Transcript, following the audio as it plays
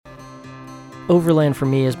Overland for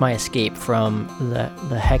me is my escape from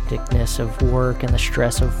the hecticness of work and the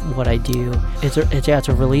stress of what I do. It's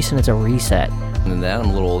a release and it's a reset. And then I'm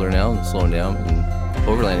a little older now, I'm slowing down, and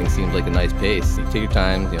overlanding seems like a nice pace. You take your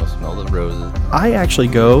time, smell the roses. I actually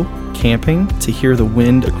go camping to hear the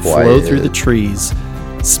wind flow through the trees,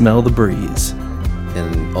 smell the breeze.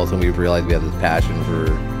 And also we realized we have this passion for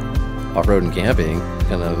off-road and camping,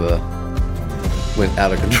 kind of went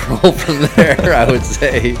out of control from there, I would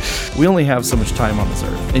say. We only have so much time on this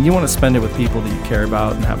earth, and you want to spend it with people that you care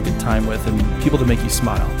about and have a good time with, and people that make you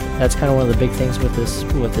smile. That's kind of one of the big things with this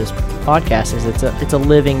podcast is it's a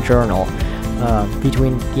living journal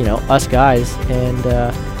between us guys and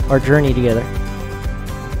our journey together.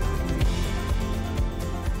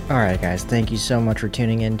 All right, guys, thank you so much for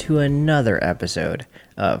tuning in to another episode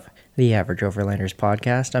of the Average Overlanders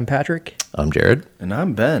podcast. I'm Patrick. I'm Jared. And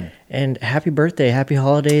I'm Ben. And happy birthday, happy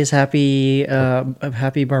holidays, happy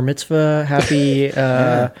bar mitzvah, happy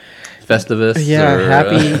Festivus. Yeah,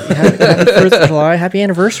 happy 4th of July, happy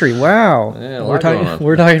anniversary. Wow. Yeah,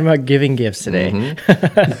 we're talking about giving gifts today.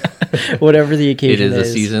 Mm-hmm. Whatever the occasion is. It is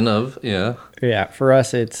a season of, Yeah, for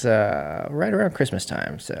us it's right around Christmas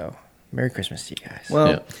time, so Merry Christmas to you guys.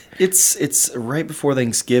 Well, it's right before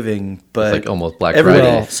Thanksgiving, but it's like almost Black Friday.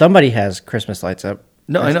 Well, somebody has Christmas lights up.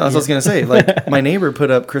 No, I know. That's what I was going to say. Like, my neighbor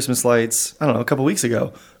put up Christmas lights, I don't know, a couple weeks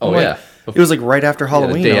ago. Oh, yeah. It was like right after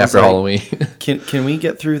Halloween. The day after Halloween. Can we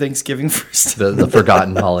get through Thanksgiving first? the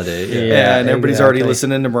forgotten holiday. Yeah, and everybody's already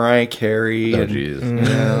listening to Mariah Carey. Oh, jeez.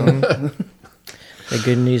 The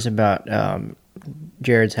good news about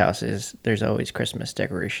Jared's house is there's always Christmas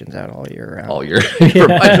decorations out all year round. All year.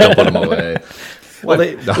 I don't put them away. Well,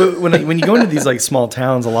 when you go into these like small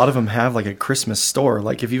towns, a lot of them have like a Christmas store.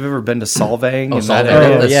 Like if you've ever been to Solvang, that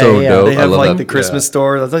area, that's so dope. They have like the Christmas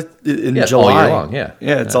store. That's like in July. All year long.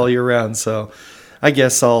 Yeah, it's all year round. So I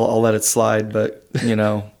guess I'll let it slide. But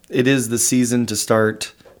it is the season to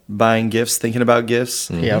start buying gifts, thinking about gifts.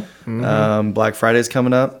 Mm-hmm. Yep. Mm-hmm. Black Friday's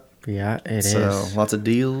coming up. Yeah, it is. So lots of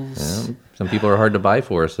deals. Yeah. Some people are hard to buy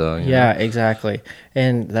for, so yeah, exactly.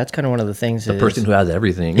 And that's kind of one of the things. The person who has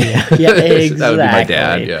everything. Yeah, exactly. That would be my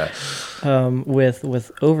dad. Yeah. With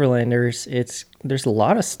Overlanders, there's a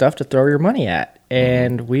lot of stuff to throw your money at,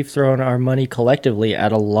 and we've thrown our money collectively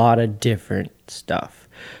at a lot of different stuff.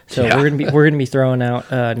 So we're gonna be throwing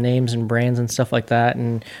out names and brands and stuff like that,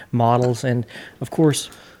 and models, and of course,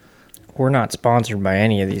 we're not sponsored by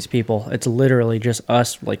any of these people. It's literally just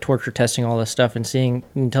us like torture testing all this stuff and seeing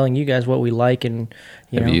and telling you guys what we like and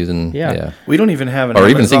using. Yeah. We don't even have an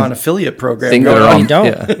Amazon affiliate program. We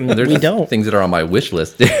don't. Things that are on my wish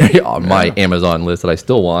list, on my Amazon list that I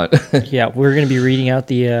still want. Yeah, we're going to be reading out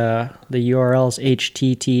the URLs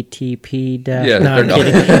http. I'm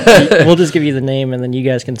kidding. We'll just give you the name and then you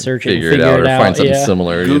guys can search it and figure it out. Or find something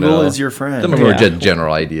similar. Google is your friend. Some of them are just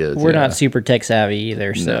general ideas. We're not super tech savvy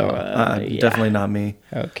either, so definitely not me.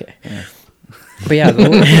 Okay. Yeah. But yeah,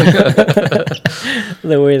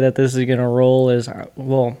 the way that this is going to roll is,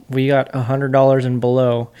 we got $100 and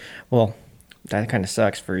below. Well, that kind of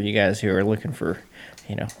sucks for you guys who are looking for,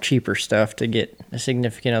 cheaper stuff to get a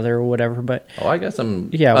significant other or whatever. But I guess I'm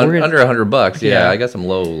under $100. Yeah, I got some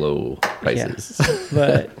low prices. Yeah.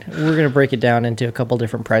 But we're going to break it down into a couple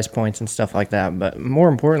different price points and stuff like that. But more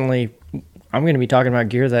importantly, I'm going to be talking about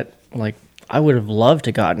gear that I would have loved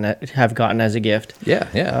to have gotten as a gift. Yeah,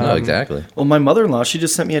 no, exactly. Well, my mother-in-law, she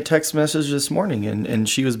just sent me a text message this morning, and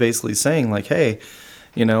she was basically saying, like, hey,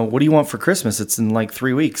 what do you want for Christmas? It's in like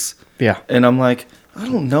 3 weeks. Yeah. And I'm like, I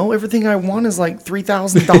don't know. Everything I want is like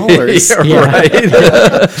 $3,000. Yeah, right.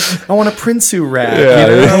 I want a Prinsu rack.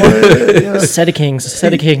 Yeah. Set of kings.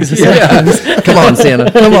 Come on, Santa.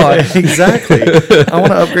 Come on. Exactly. I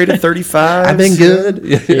want to upgrade to 35. I've been good.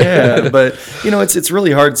 Yeah, but it's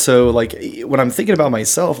really hard. So like when I'm thinking about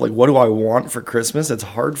myself, like what do I want for Christmas? It's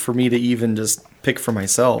hard for me to even just pick for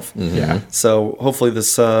myself. Mm-hmm. Yeah. So hopefully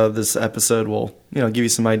this episode will give you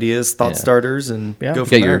some ideas, thought starters, and go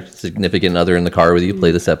from there. Get your significant other in the car with you,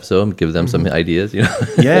 play this episode, and give them some ideas.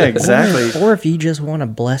 Yeah, exactly. Or if you just want to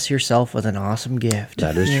bless yourself with an awesome gift.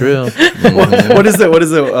 That is true. What is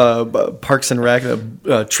the Parks and Rec?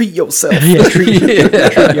 Treat yourself. Treat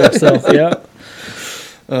yourself. Yeah.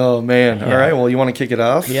 Oh man! Yeah. All right. Well, you want to kick it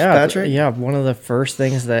off, Patrick? Yeah. One of the first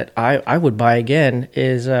things that I would buy again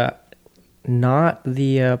is not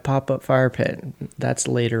the pop-up fire pit. That's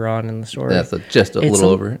later on in the story. That's just a little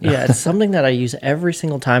over. Yeah, it's something that I use every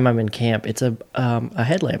single time I'm in camp. It's a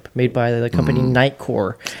headlamp made by the company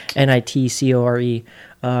Nightcore, Nitcore.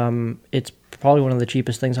 It's probably one of the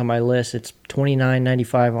cheapest things on my list. It's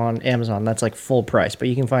 $29.95 on Amazon. That's like full price, but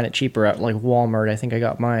you can find it cheaper at like Walmart. I think I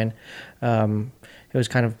got mine. it was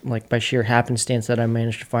kind of like by sheer happenstance that I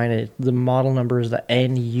managed to find it. The model number is the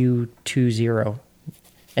NU20.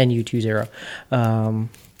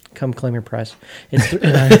 Come claim your prize. It's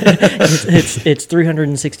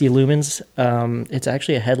 360 lumens. It's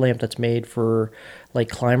actually a headlamp that's made for like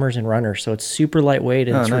climbers and runners, so it's super lightweight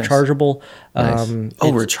and it's nice. rechargeable. Nice.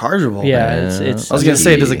 Rechargeable. Yeah, it's I was gonna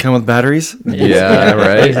say, does it come with batteries? Yeah,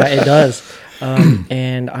 right. It does.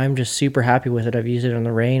 And I'm just super happy with it. I've used it in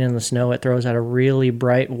the rain and the snow. It throws out a really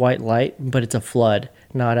bright white light, but it's a flood,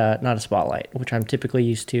 not a spotlight, which I'm typically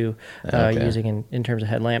used to using in terms of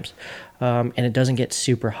headlamps. And it doesn't get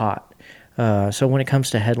super hot. So when it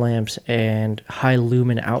comes to headlamps and high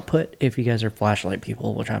lumen output, if you guys are flashlight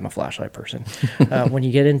people, which I'm a flashlight person, when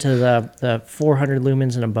you get into the 400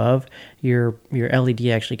 lumens and above, your LED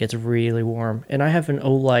actually gets really warm. And I have an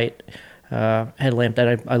Olight headlamp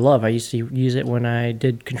that I love. I used to use it when I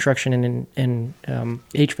did construction in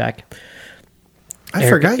HVAC. I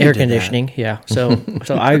forgot you air did conditioning. that. Yeah. So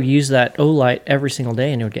I used that Olight every single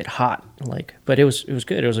day, and it would get hot. But it was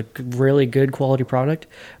good. It was a really good quality product.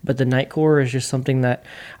 But the Nightcore is just something that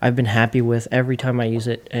I've been happy with every time I use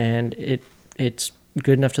it, and it's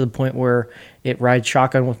good enough to the point where it rides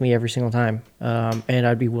shotgun with me every single time, and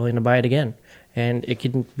I'd be willing to buy it again. And it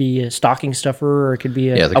could be a stocking stuffer, or it could be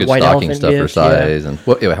a, It's a good white stocking elephant stuffer gift. size. And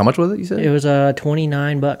how much was it? You said It was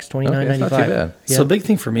 $29, $29.95. Okay, it's not too bad. Yeah. So a big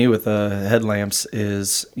thing for me with headlamps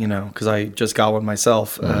is, because I just got one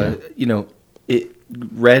myself, it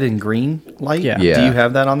red and green light. Yeah. Do you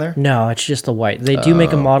have that on there? No, it's just the white. They do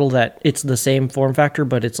make a model that it's the same form factor,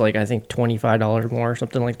 but it's like I think $25 more or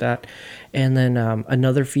something like that. And then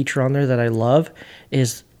another feature on there that I love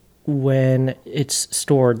is when it's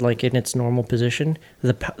stored like in its normal position,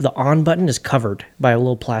 the on button is covered by a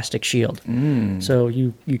little plastic shield, so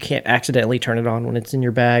you can't accidentally turn it on when it's in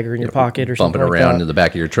your bag or in your pocket or something bumping like around that. in the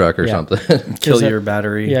back of your truck or something. Kill your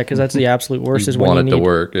battery. Yeah, because that's the absolute worst. You Is when want you it to need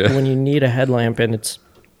work, yeah. when you need a headlamp and it's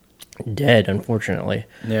dead, unfortunately.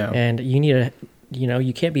 Yeah. And you need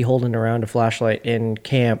you can't be holding around a flashlight in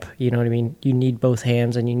camp. You know what I mean? You need both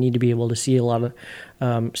hands, and you need to be able to see a lot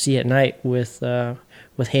of see at night with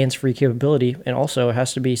hands-free capability. And also, it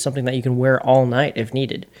has to be something that you can wear all night if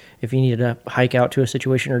needed. If you need to hike out to a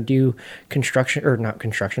situation or do construction, or not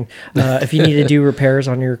construction, if you need to do repairs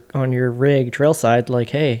on your rig trailside, like,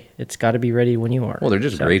 hey, it's got to be ready when you are. Well, they're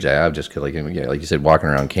just great to have, just 'cause, like you said, walking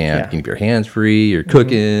around camp, Yeah. you can keep your hands free, you're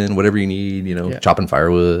cooking, whatever you need, chopping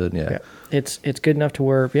firewood. Yeah. It's good enough to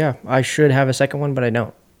where, I should have a second one, but I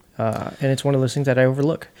don't. And it's one of those things that I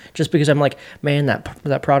overlook just because I'm like, man,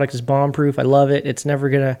 that product is bomb-proof. I love it. It's never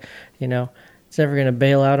gonna, it's never gonna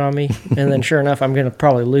bail out on me. And then sure enough, I'm gonna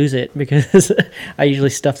probably lose it because I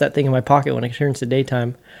usually stuff that thing in my pocket when it turns to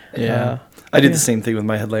daytime. Yeah. I did the same thing with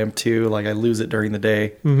my headlamp too. Like I lose it during the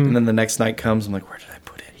day, and then the next night comes, I'm like, where did I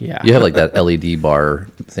put it? Yeah. You have like that LED bar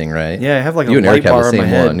thing, right? Yeah, I have like You a and Eric light have bar the on my same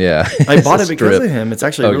head. one, yeah. I It's bought a it because strip. of him. It's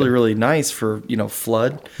actually Okay. really, really nice for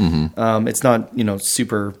flood. It's not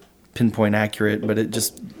super pinpoint accurate, but it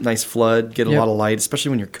just nice flood, get a lot of light, especially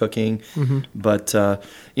when you're cooking. But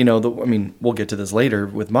we'll get to this later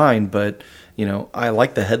with mine. But I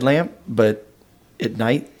like the headlamp, but at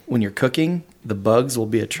night when you're cooking, the bugs will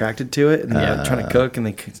be attracted to it and they're trying to cook, and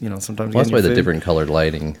they sometimes. Well, that's get in why your the food. different colored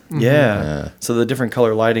lighting. Yeah. So the different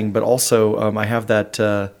color lighting, but also I have that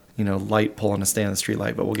light pull on a stand street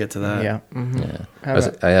light, but we'll get to that. Yeah. Yeah.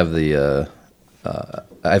 I have the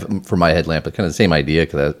I have for my headlamp, it's kind of the same idea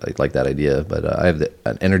because I like that idea, but I have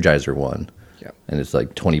an Energizer one, and it's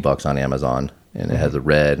like $20 on Amazon, and it has the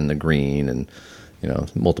red and the green and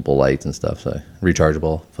multiple lights and stuff. So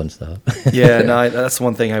rechargeable, fun stuff. Yeah, no, that's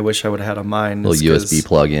one thing I wish I would have had on mine. Little USB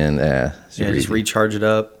plug in. Just recharge it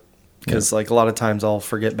up. Because like a lot of times I'll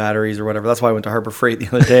forget batteries or whatever. That's why I went to Harbor Freight the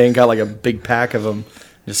other day and got like a big pack of them.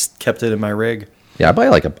 Just kept it in my rig. Yeah, I buy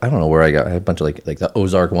I don't know where I had a bunch of like the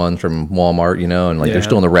Ozark ones from Walmart, and they're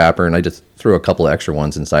still in the wrapper, and I just threw a couple of extra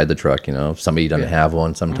ones inside the truck, if somebody doesn't have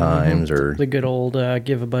one sometimes, or The good old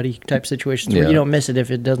give a buddy type situations where you don't miss it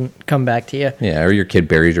if it doesn't come back to you. yeah, or your kid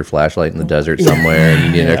buries your flashlight in the desert somewhere, and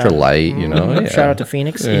you need an extra light, Yeah. Shout out to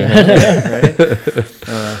Phoenix. Right?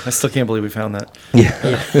 I still can't believe we found that.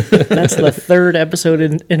 That's the third episode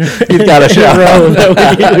in You've got a a shout row out.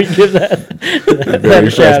 that we give that Very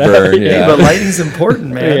fresh shout out. burn. Hey, Yeah, but lighting's important,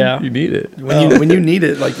 man. Yeah. you need it. When you need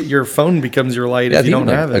it, like your phone becomes your light if you don't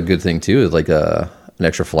have A it. good thing too is like an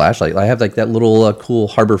extra flashlight. I have like that little cool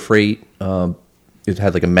Harbor Freight. It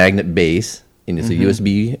has like a magnet base, and it's a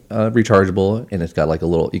USB rechargeable, and it's got like a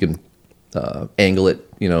little. You can angle it,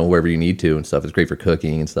 wherever you need to and stuff. It's great for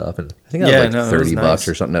cooking and stuff. And I think that was like $30 nice.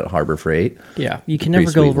 Or something at Harbor Freight. Yeah, you can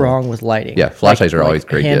never go wrong with lighting. Yeah, flashlights are always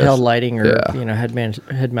great. Handheld lighting or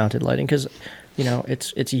head mounted lighting, because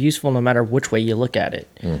it's useful no matter which way you look at it.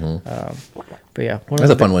 But yeah, that's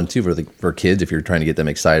a fun one too for kids if you're trying to get them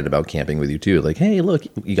excited about camping with you too. Like, hey, look,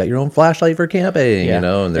 you got your own flashlight for camping,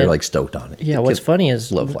 and they're like stoked on it. Yeah, what's funny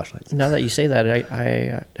is love flashlights. Now that you say that,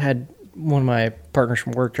 I had one of my partners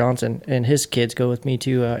from work, Johnson, and his kids go with me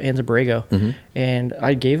to Anza-Borrego, and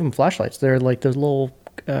I gave them flashlights. They're like those little.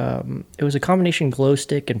 It was a combination glow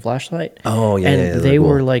stick and flashlight. Oh yeah, and they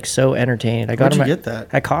were like so entertained. I got Where'd them you get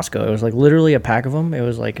that at Costco. It was like literally a pack of them. It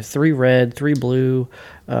was like 3 red, 3 blue,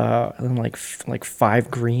 and then like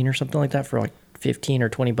 5 green or something like that for like $15 or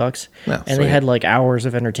 $20. And they had like hours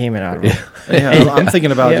of entertainment out of it. I'm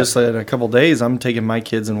thinking about just in a couple days. I'm taking my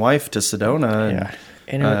kids and wife to Sedona.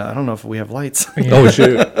 And I don't know if we have lights. Oh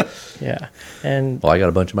shoot. Yeah, and I got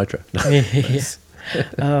a bunch in my truck.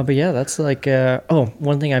 But yeah, that's like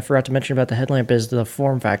one thing I forgot to mention about the headlamp is the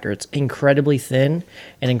form factor. It's incredibly thin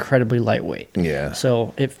and incredibly lightweight. Yeah.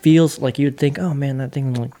 So it feels like you'd think, oh man, that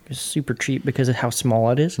thing is super cheap because of how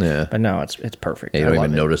small it is. Yeah. But no, it's perfect. You don't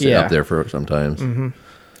even notice it up there for sometimes.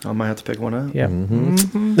 I might have to pick one up. Yeah.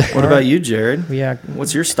 What about you, Jared? Yeah.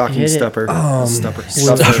 What's your stocking stuffer?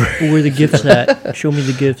 Stuffer. Where are the gifts at? Show me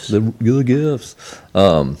the gifts. The gifts.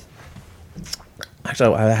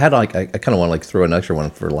 Actually, I had I kind of want to throw an extra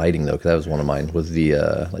one for lighting though, because that was one of mine. Was the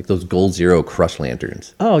those Gold Zero crush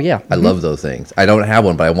lanterns. Oh yeah, I love those things. I don't have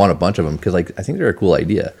one, but I want a bunch of them because I think they're a cool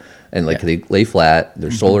idea. And they lay flat,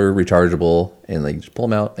 they're solar rechargeable, and you just pull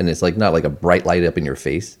them out, and it's not like a bright light up in your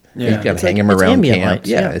face. Yeah, you kind of hang them around camp. Lights,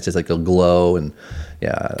 it's just like a glow and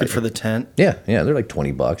good for the tent. Yeah, they're like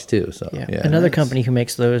 $20 too. So another company who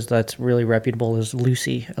makes those that's really reputable is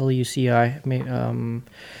Lucy, Luci.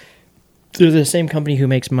 They're the same company who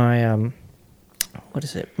makes my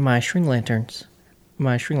my string lanterns,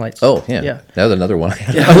 my string lights. Oh yeah. That was another one.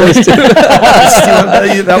 That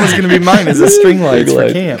was going to be mine. Is a string lights for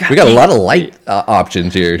camp. We got a lot of light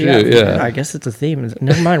options here too. Yeah. I guess it's a theme.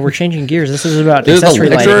 Never mind. We're changing gears. This is about accessory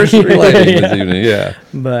lighting. This evening, yeah.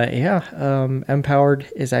 But Empowered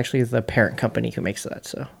is actually the parent company who makes that.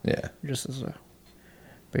 So just as a.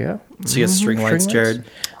 But yeah. So you got string lights, Jared?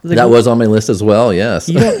 That was on my list as well, yes.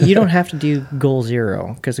 You don't have to do Goal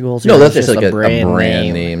Zero, because Goal Zero that's just like a brand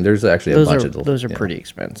name. There's actually a bunch of those. Those are pretty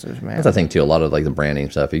expensive, man. That's the thing, too. A lot of the brand name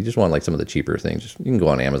stuff, you just want some of the cheaper things. You can go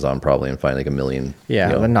on Amazon probably and find a million the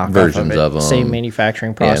knockoff versions of them. Same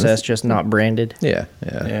manufacturing process, just not branded. Yeah.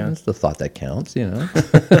 That's the thought that counts,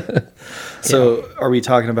 So are we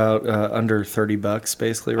talking about under $30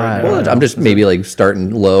 basically right now? Well, I'm just maybe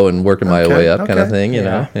starting low and working my way up kind of thing, you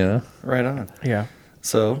know. Right on. Yeah.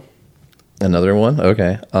 So another one,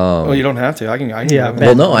 okay. Well, you don't have to. I can. Yeah.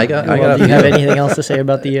 Well, no, I got. Do you have anything else to say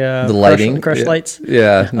about the lighting, crush lights?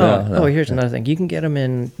 Yeah. No. Here's another thing. You can get them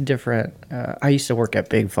in different. I used to work at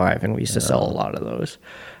Big Five, and we used to sell a lot of those.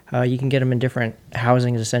 You can get them in different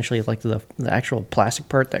housings, essentially, like the actual plastic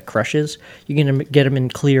part that crushes. You can get them in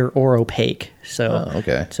clear or opaque. So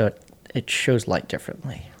So it shows light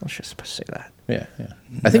differently. Let's just say that. Yeah.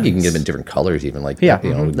 I think you can get them in different colors, even the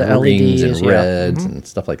greens and reds and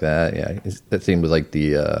stuff like that. Yeah, that same with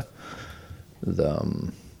the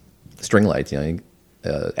string lights.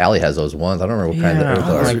 Allie has those ones. I don't remember what kind of those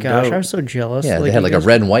are. Oh my gosh, I was so jealous. Yeah, they had a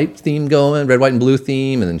red and white theme going, red, white, and blue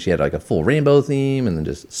theme, and then she had a full rainbow theme, and then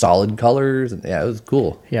just solid colors. And it was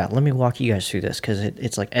cool. Yeah, let me walk you guys through this because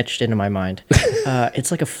it's etched into my mind. It's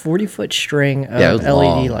like a 40-foot string of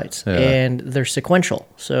LED lights, and they're sequential.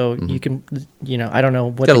 So you can, I don't know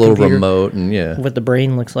what got a little remote and what the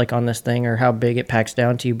brain looks like on this thing or how big it packs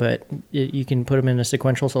down to you, but you can put them in a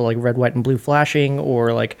sequential, so like red, white, and blue flashing,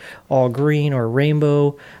 or like all green or rainbow.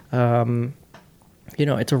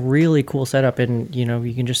 It's a really cool setup, and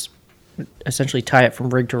you can just essentially tie it from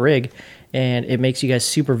rig to rig, and it makes you guys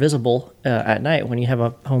super visible at night when you have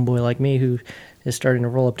a homeboy like me who is starting to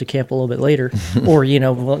roll up to camp a little bit later, or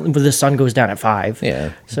when the sun goes down at 5.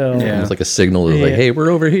 Yeah. So it's like a signal to hey, we're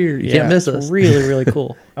over here. You can't miss us. Really, really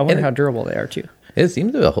cool. I wonder how durable they are too. It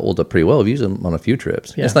seems to hold up pretty well. I've used them on a few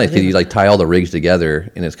trips. Yeah, it's nice because you tie all the rigs together,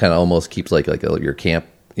 and it's kind of almost keeps your camp.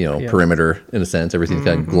 Perimeter in a sense. Everything's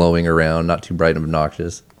kind of glowing around, not too bright and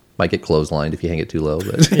obnoxious. Might get clotheslined if you hang it too low.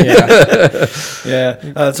 But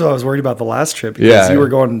that's what I was worried about the last trip, because you were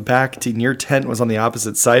going back to your tent was on the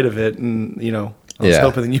opposite side of it, and I was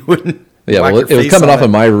hoping that you wouldn't. Yeah, well, it was coming off of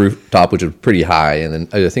my rooftop, which was pretty high, and then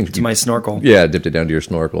I think to my snorkel. Yeah, dipped it down to your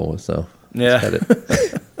snorkel. So had it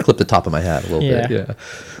clipped the top of my hat a little bit. Yeah.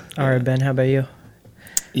 All right, Ben, how about you?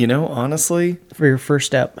 Honestly, for your first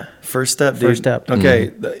step? First step, dude. First step.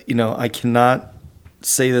 Okay, I cannot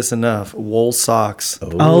say this enough. Wool socks.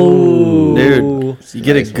 Oh, dude, you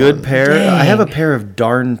get nice a good one. pair. Dang. I have a pair of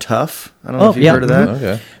Darn Tough. I don't know if you've heard of that.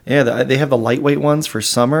 Okay. Yeah, they have the lightweight ones for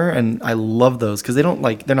summer, and I love those because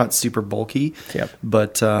they're not super bulky. Yep.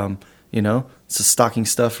 But it's a stocking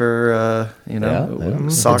stuffer.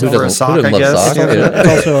 Sock Who for a doesn't- sock, who doesn't I love guess. socks? Yeah. It's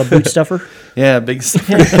also a boot stuffer. Yeah, big stuff.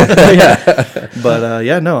 But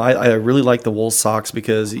I really like the wool socks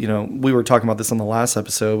because we were talking about this on the last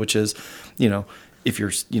episode, which is if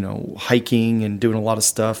you're hiking and doing a lot of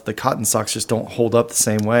stuff, the cotton socks just don't hold up the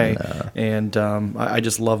same way. No. And I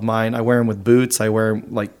just love mine. I wear them with boots. I wear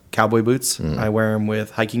them like cowboy boots. I wear them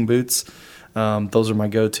with hiking boots. Those are my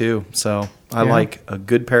go-to. So I like a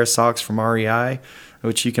good pair of socks from REI,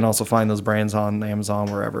 which you can also find those brands on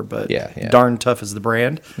Amazon, wherever. But Darn Tough is the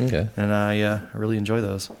brand. Okay. And I really enjoy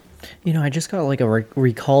those. I just got like a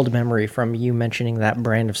recalled memory from you mentioning that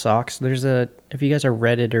brand of socks. If you guys are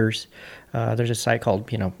Redditors, there's a site called,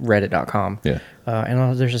 reddit.com. Yeah.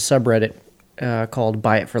 And there's a subreddit called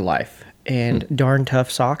Buy It for Life. And Darn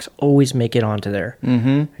Tough socks always make it onto there.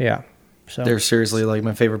 Mm-hmm. Yeah. So they're seriously like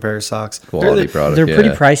my favorite pair of socks. Quality product. They're pretty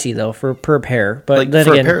pricey though per pair, but like then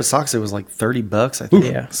for again, a pair of socks, it was like $30, I think.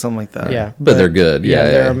 Yeah. Something like that. Yeah, But they're good.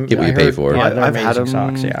 Yeah. Get what you pay for. Yeah, they're I've had amazing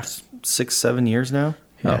them socks. Yeah. 6-7 years now.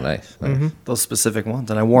 Oh, nice. Those specific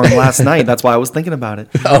ones, and I wore them last night. That's why I was thinking about it.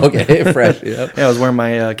 Oh, okay. Fresh. Yep. Yeah, I was wearing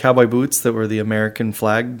my cowboy boots that were the American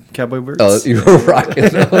flag cowboy boots. Oh, you were rocking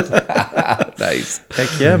those. Nice.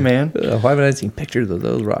 Heck yeah, man. Why haven't I seen pictures of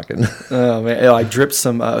those rocking? Oh man, I dripped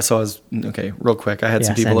some. So I was real quick. I had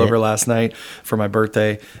some people over last night for my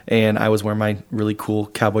birthday, and I was wearing my really cool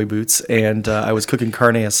cowboy boots, and I was cooking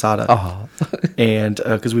carne asada. Oh. And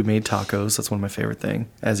because we made tacos, that's one of my favorite things,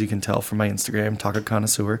 as you can tell from my Instagram, taco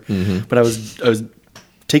connoisseur. But I was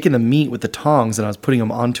taking the meat with the tongs, and I was putting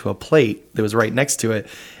them onto a plate that was right next to it,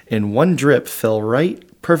 and one drip fell right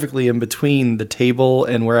perfectly in between the table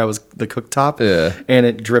and where I was the cooktop, and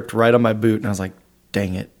it dripped right on my boot, and I was like,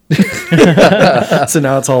 dang it. So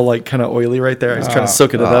now it's all like kind of oily right there. I was trying to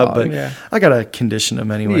soak it up, but I gotta condition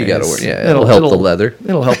them anyway. You gotta work. Yeah, it'll help the leather.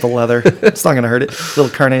 It'll help the leather. It's not gonna hurt it. Little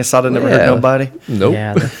carne asada never hurt nobody. Nope.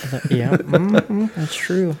 Yeah, that's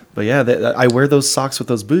true. But yeah, I wear those socks with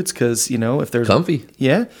those boots because if there's Comfy.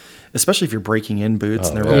 Yeah, especially if you're breaking in boots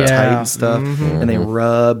and they're real tight and stuff, and they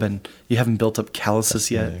rub, and you haven't built up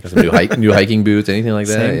calluses yet. Got some new hiking boots, anything like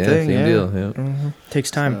that. Same thing, same yeah. deal. Yeah.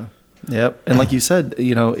 Takes time. Yep, and like you said,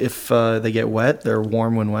 if they get wet, they're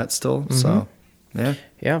warm when wet still. So yeah.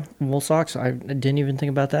 Yeah, wool socks. I didn't even think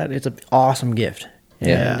about that. It's an awesome gift.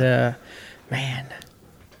 Yeah. And, man,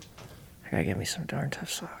 I gotta get me some Darn Tough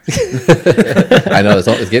socks. I know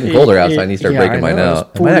it's getting colder outside. I need to start breaking mine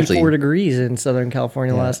out. It was 44 degrees in Southern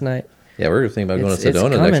California last night. Yeah, we're thinking about going to It's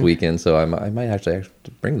Sedona coming. next weekend, so I might actually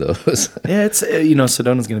bring those. Yeah, it's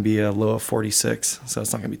Sedona's going to be a low of 46, so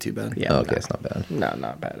it's not going to be too bad. Yeah, Okay, it's not bad. No,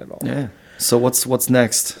 not bad at all. Yeah. So what's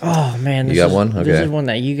next? Oh man, You got one? This Okay. is one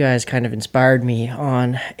that you guys kind of inspired me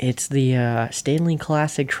on. It's the Stanley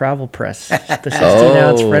Classic Travel Press, the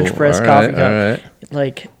 16-ounce French press all coffee right, cup. all right.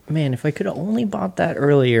 Like, man, if I could have only bought that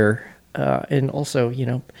earlier, and also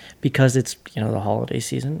because it's the holiday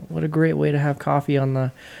season, what a great way to have coffee on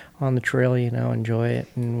the trail. Enjoy it,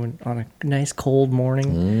 and on a nice cold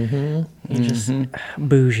morning, you just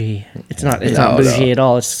bougie. It's not bougie at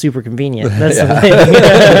all. It's super convenient. That's the thing.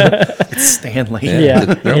 It's Stanley. Yeah,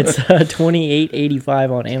 it's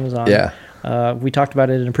 $28.85 on Amazon. Yeah. We talked about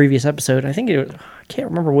it in a previous episode. I can't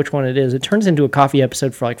remember which one it is. It turns into a coffee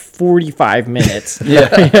episode for like 45 minutes. But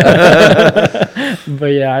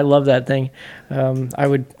yeah, I love that thing. I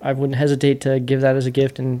wouldn't hesitate to give that as a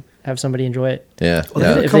gift and have somebody enjoy it. Yeah. Well,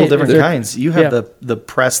 there's a couple different kinds. You have the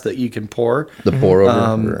press that you can pour. The pour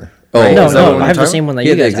over. Right. No, Is that what we're I have the talking same one that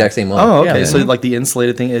Yeah, you the guys exact have. same one. Oh, okay. Yeah. So like the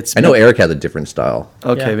insulated thing, it's. I know Eric had a different style.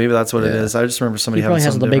 Okay, Yeah. maybe that's what it Yeah. is. I just remember somebody He having probably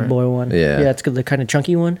has something the big different. boy one. Yeah. Yeah, it's the kind of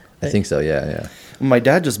chunky one. I think so. Yeah. My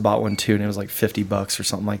dad just bought one too, and it was like $50 or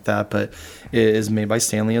something like that. But it is made by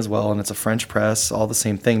Stanley as well, and it's a French press, all the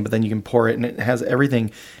same thing. But then you can pour it, and it has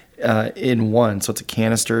everything in one. So it's a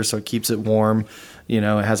canister, so it keeps it warm. It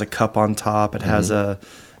has a cup on top. It has a,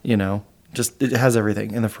 it has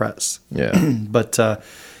everything in the press. Yeah. But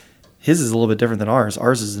his is a little bit different than ours.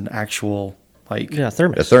 Ours is an actual like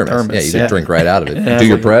thermos. A thermos. Yeah, you just drink right out of it. Do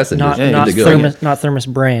your press and Not just go. thermos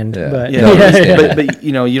brand, but but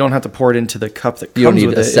you don't have to pour it into the cup that you don't comes need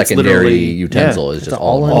with a it. secondary utensil. It's just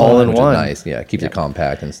all in one. Which is nice. Yeah, keeps it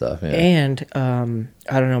compact and stuff. Yeah. And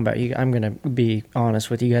I don't know about you. I'm gonna be honest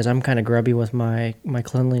with you guys. I'm kind of grubby with my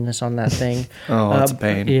cleanliness on that thing. That's a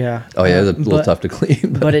pain. Yeah. Oh yeah, it's a little tough to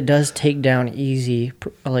clean. But it does take down easy,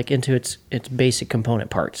 like into its basic component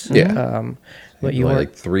parts. Yeah. But you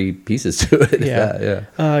like 3 pieces to it.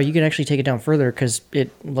 Yeah. You can actually take it down further because it,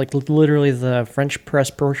 like literally the French press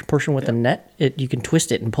portion with the net, you can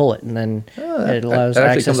twist it and pull it, and then it allows that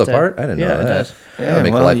actually access comes to, apart. I didn't know that. It does. That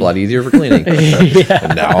makes life a lot easier for cleaning.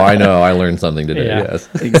 Now I know. I learned something today. Yeah. Yes.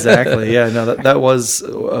 Exactly. Yeah. No, that was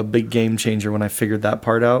a big game changer when I figured that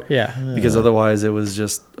part out. Yeah. Because otherwise it was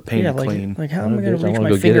just a pain to clean. Like how am I going to reach wanna my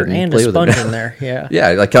go get finger it and and a play with it sponge now. in there? Yeah. Yeah,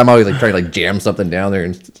 like I'm always like trying to like jam something down there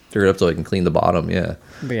and stir it up so I can clean the bottom. Yeah.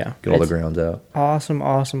 But yeah. Get all the grounds out.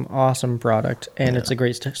 Awesome product, and it's a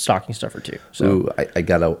great stocking stuffer too. So Ooh, I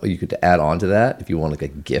got you could add on to that if you want like a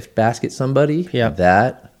gift basket somebody. Yeah.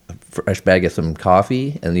 That a fresh bag of some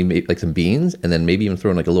coffee and you make like some beans and then maybe even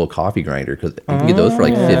throw in like a little coffee grinder because you can get those for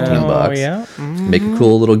like $15. yeah. Make a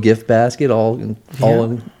cool little gift basket all in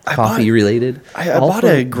coffee related. I bought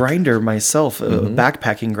a grinder myself, a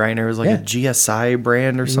backpacking grinder. It was like a GSI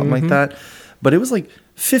brand or something like that. But it was like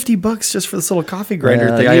 $50 just for this little coffee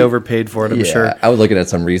grinder thing. I overpaid for it, I'm sure. I was looking at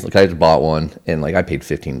some recently. I just bought one and like I paid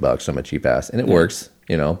 $15, so I'm a cheap ass, and it works,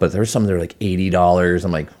 But there's some that are like $80.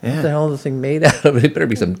 I'm like, what the hell is this thing made out of? It better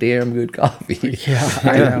be some damn good coffee. Yeah,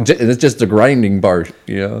 I know. And it's just a grinding bar,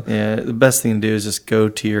 Yeah, the best thing to do is just go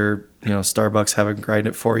to your, Starbucks, have them grind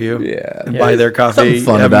it for you. Yeah. And buy their coffee. Something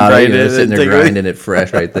fun have them about it, grind it, sitting there and grinding it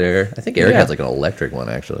fresh right there. I think Eric has like an electric one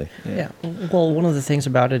actually. Yeah. Well, one of the things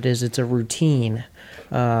about it is it's a routine.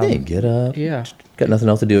 Hey, get up. Yeah. Got nothing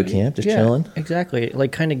else to do at camp, just chilling. Exactly. It,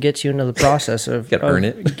 like kind of gets you into the process of, Gotta earn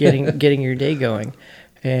it. getting your day going.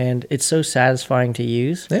 And it's so satisfying to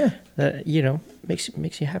use that,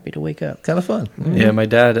 makes you happy to wake up. Kind of fun. Yeah, my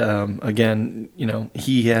dad, again,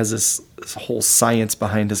 he has this whole science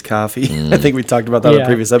behind his coffee. I think we talked about that in a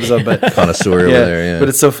previous episode, but Connoisseur over there, But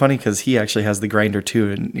it's so funny because he actually has the grinder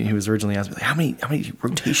too, and he was originally asking me, like, how many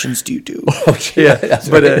rotations do you do?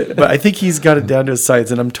 But I think he's got it down to a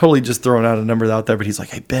science, and I'm totally just throwing out a number out there, but he's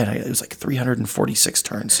like, it was like 346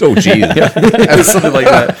 turns. Oh, geez. Something like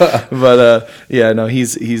that. But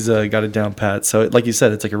he's got it down pat. So like you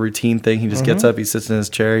said, it's like a routine thing. He just gets up, he sits in his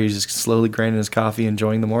chair, he's just slowly grinding his coffee,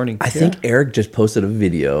 enjoying the morning. I think Eric just posted a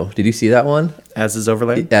video. Did you see that one? As is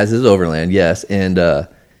Overland? As is Overland, yes. And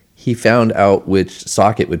he found out which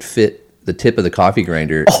socket would fit the tip of the coffee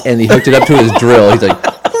grinder, and he hooked it up to his drill. He's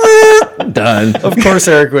like, done. Of course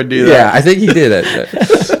Eric would do that. Yeah, I think he did it.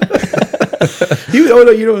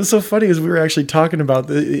 What's so funny is we were actually talking about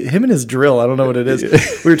him and his drill. I don't know what it is.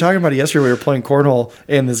 We were talking about it yesterday. We were playing cornhole,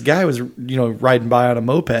 and this guy was, riding by on a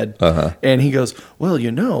moped, and he goes, "Well,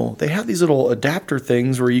 they have these little adapter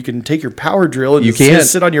things where you can take your power drill and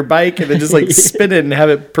just sit on your bike and then just like spin it and have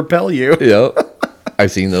it propel you." Yep.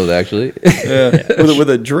 I've seen those actually. With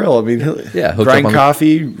a drill. I mean, grind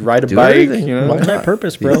coffee, ride a bike. What's that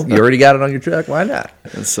purpose, bro? You already got it on your truck. Why not?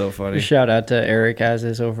 It's so funny. Shout out to Eric as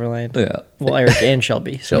his Overland. Yeah. Well, Eric and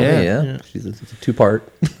Shelby. Shelby, yeah. It's a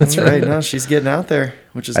 2-part. That's right. No, she's getting out there,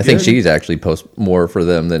 which is I think she's actually posts more for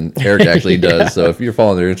them than Eric actually does. So if you're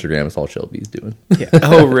following their Instagram, it's all Shelby's doing. Yeah.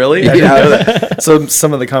 Oh, really? I didn't know that. So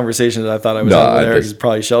some of the conversations I thought I was having with Eric is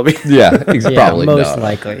probably Shelby. Yeah, probably. Most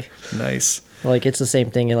likely. Nice. Like it's the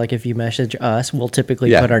same thing. Like if you message us, we'll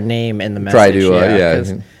typically put our name in the message. Try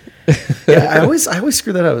to, I always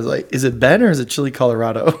screw that up. I was like, is it Ben or is it Chile,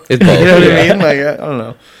 Colorado? It's both. You know what I mean? Like I don't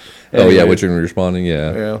know. Anyway. Oh yeah, which one are responding?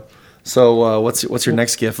 Yeah. So what's your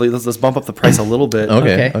next gift? Let's bump up the price a little bit.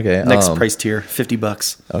 Okay. Next price tier,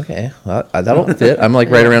 $50. Okay, well, that'll fit. I'm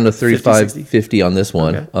like right around the 35-50 on this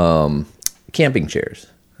one. Okay. Camping chairs.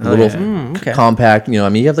 Compact, you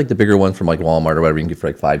have like the bigger one from like Walmart or whatever you can get for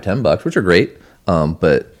like $5-10, which are great.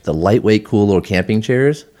 But the lightweight, cool little camping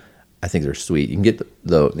chairs, I think they're sweet. You can get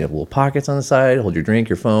they have little pockets on the side, hold your drink,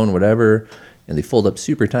 your phone, whatever, and they fold up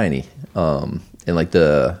super tiny. And like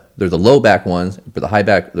there's the low back ones, but the high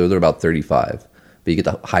back, they're about 35. But you get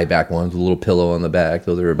the high back ones with a little pillow on the back,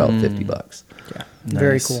 those are about $50. Yeah, nice.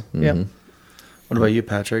 Very cool. Mm-hmm. Yep. What about you,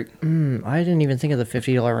 Patrick? I didn't even think of the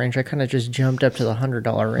 $50 range. I kind of just jumped up to the $100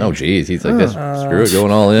 range. Oh, geez. He's like, screw it,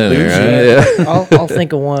 going all in. I'll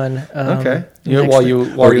think of one. Okay. While you're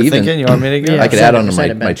thinking, you want me to go? I could add on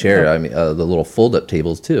to my chair. I mean, the little fold-up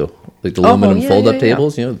tables, too. like the aluminum yeah, fold-up yeah.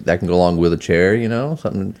 tables, that can go along with a chair,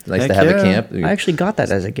 something nice to have at camp. I actually got that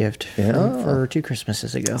as a gift for 2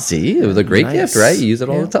 Christmases ago. See, it was a great gift, right? You use it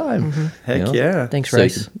all the time. Heck yeah. Thanks, So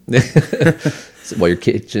Rice. So while your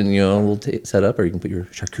kitchen, will set up, or you can put your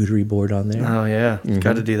charcuterie board on there. Oh yeah,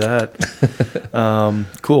 got to do that.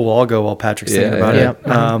 Cool. Well, I'll go while Patrick's thinking about it.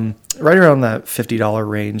 Right around that $50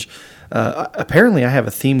 range. Apparently, I have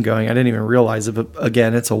a theme going. I didn't even realize it, but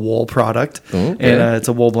again, it's a wool product and it's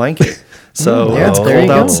a wool blanket. So it's cold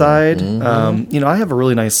outside. I have a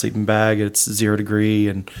really nice sleeping bag. It's 0 degree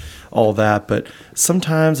and all that, but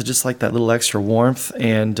sometimes I just like that little extra warmth,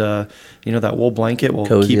 and that wool blanket will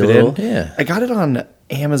Cozy keep it little, in. yeah. I got it on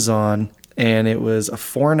Amazon, and it was a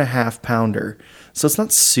 4.5 pounder, so it's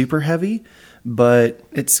not super heavy, but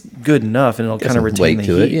it's good enough, and it'll kind of retain the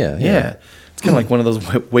weight heat. to it, yeah. It's kind of like one of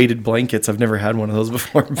those weighted blankets. I've never had one of those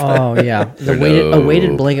before. But Oh yeah, a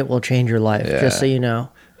weighted blanket will change your life. Just so you know.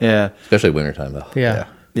 yeah. Especially wintertime, though. Yeah.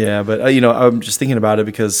 Yeah, but I'm just thinking about it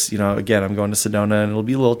because again, I'm going to Sedona and it'll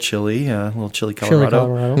be a little chilly, Colorado. Chili,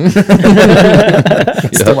 Colorado.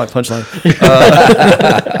 Still my punchline.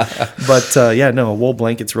 A wool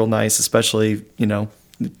blanket's real nice, especially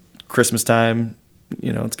Christmas time.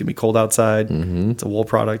 It's gonna be cold outside. It's a wool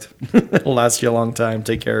product. It'll last you a long time.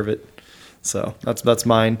 Take care of it. So that's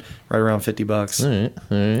mine. Right around $50.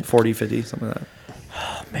 All right. 40, 50, something like that.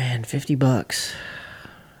 Oh, man, $50.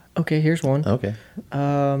 Okay, here's one. Okay.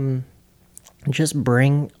 Just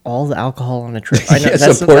bring all the alcohol on a trip. I know Yeah,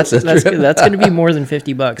 that's support the that's trip. going to be more than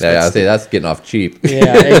 $50. Yeah, I'd say that's getting off cheap.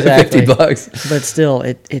 Yeah, exactly. $50. But still,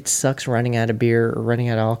 it sucks running out of beer or running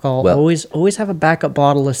out of alcohol. Well- always have a backup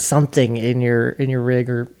bottle of something in your rig,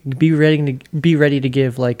 or be ready to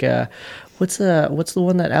give like what's the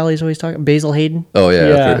one that Allie's always talking? Basil Hayden. Oh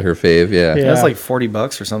yeah, her fave. Yeah. Yeah. That's like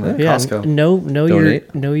 $40 or something at Costco.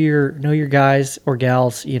 Know your guys or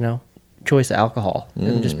gals, choice of alcohol,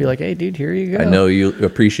 and just be like, hey, dude, here you go. I know you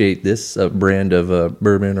appreciate this brand of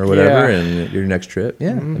bourbon or whatever, Yeah. and your next trip.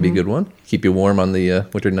 Yeah, that'd be a good one. Keep you warm on the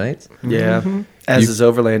winter nights. Yeah. As is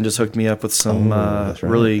Overland just hooked me up with some that's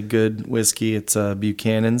right. really good whiskey. It's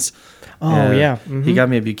Buchanan's. Oh, yeah. He got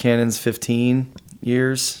me a Buchanan's 15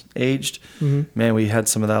 years aged. Man, we had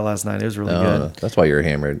some of that last night. It was really good. That's why you're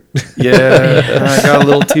hammered. Yeah. I got a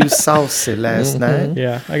little too saucy last night.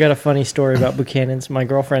 Yeah, I got a funny story about Buchanan's. My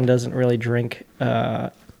girlfriend doesn't really drink, Did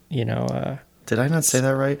I not say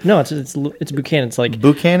that right? No, it's Buchanan's. Like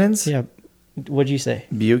Buchanan's? yeah. What'd you say?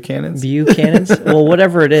 Buchanan's? Buchanan's? Well,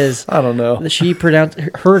 whatever it is. I don't know.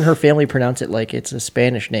 Her and her family pronounce it like it's a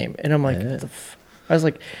Spanish name, and I'm like, what the I was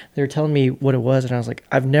like, they were telling me what it was, and I was like,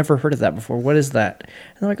 I've never heard of that before. What is that? And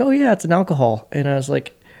they're like, oh yeah, it's an alcohol. And I was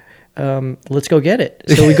like, let's go get it.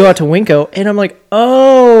 So we go out to Winco, and I'm like,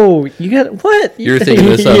 oh, you got what? You're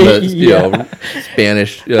thinking of some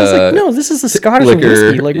Spanish. I was like, no, this is a Scottish liquor.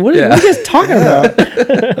 whiskey. Like, what are you guys talking about?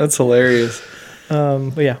 That's hilarious.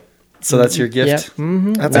 But yeah. So that's your gift? Yeah.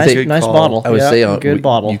 Mm-hmm. That's nice, a good nice call. bottle. I would Yeah, say good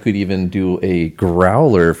bottle. You could even do a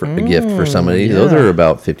growler for a gift for somebody. Those are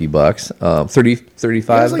about $50. 30,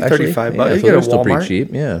 35 Yeah, it's like actually. $35. Yeah, You so get a they're still pretty Walmart. cheap.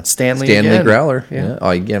 Yeah. Stanley again. growler. Yeah. Yeah. Oh,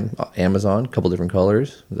 again, Amazon, a couple different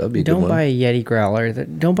colors. That'd be a good Don't one. buy a Yeti growler.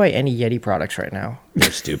 Don't buy any Yeti products right now. They're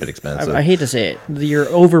stupid expensive. I hate to say it. You're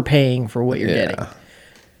overpaying for what you're getting.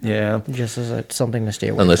 Yeah. Just as something to stay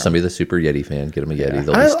away Unless from. somebody's a super Yeti fan, get them a Yeti.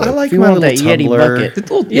 They'll be I stoked. like If you my want little that Yeti tumbler. bucket. The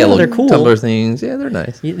little, Yeah, little they're cool. tumbler things. Yeah, they're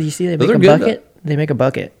nice. You see, they Those make are a good, bucket. They make a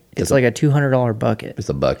bucket. It's like a $200 bucket. It's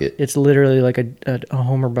a bucket. It's literally like a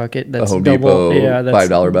Homer bucket that's Home double, Depot that's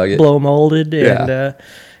 $5 bucket. blow molded, and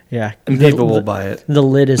Yeah. And people will buy it. The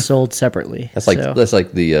lid is sold separately. That's like so. that's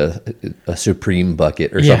like the a Supreme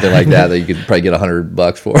bucket or Yeah. something like that you could probably get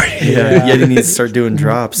 $100 for. Yeah. Yeti needs to start doing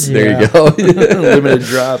drops. There Yeah. you go. Limited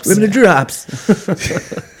drops. Limited drops.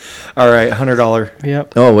 All right, $100.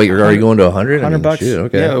 Yep. Oh wait, you're already going to 100? $100. Shoot,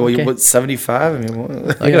 okay. Yeah, well, Okay. what, 75? I mean,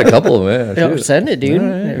 what? I got a couple, man. Yeah, Shoot. send it, dude. All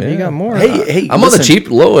right, If you got more. Hey, I'm on the listen. cheap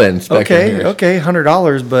low end spectrum here. Okay,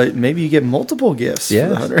 $100, but maybe you get multiple gifts. For the Yeah.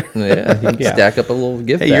 100. Yeah. You can Yeah. stack up a little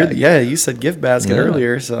gift Hey, bag. you said gift basket Yeah.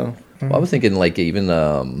 earlier, so Well, I was thinking like even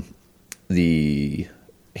the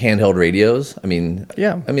handheld radios. I mean,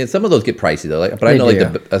 Yeah. some of those get pricey though. Like, but I They know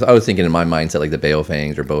do. like I was thinking in my mindset like the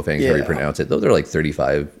Baofangs or Bofangs, however you Yeah. pronounce it. Those are like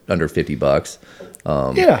 35 under $50.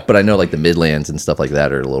 yeah. But I know like the Midlands and stuff like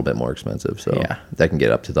that are a little bit more expensive. So Yeah. that can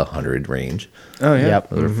get up to the 100 range. Oh yeah. Yep.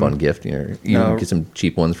 Those are a fun gift. You No. get some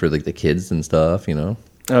cheap ones for like the kids and stuff.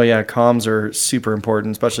 Oh yeah, comms are super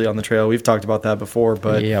important, especially on the trail. We've talked about that before,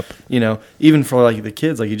 but Yep. even for like the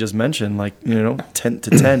kids, like you just mentioned, like tent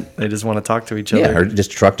to tent, they just want to talk to each other. Yeah, or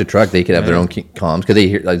just truck to truck. They could have their own comms because they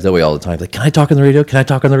hear like Zoe all the time. Like, can I talk on the radio? Can I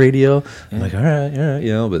talk on the radio? I'm like, all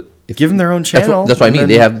right, but give them their own channel. That's what I mean.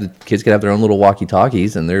 They have the kids can have their own little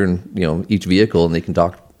walkie-talkies, and they're in each vehicle, and they can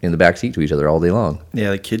talk in the back seat to each other all day long.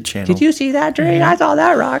 Yeah, the kid channel. Did you see that train? I saw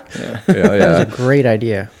that rock. That was a great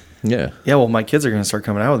idea. Yeah. Yeah, well, my kids are going to start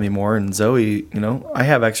coming out with me more, and Zoe, I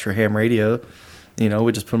have extra ham radio.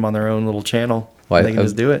 We just put them on their own little channel. Well, they can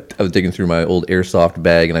just do it. I was digging through my old airsoft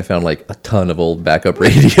bag, and I found like a ton of old backup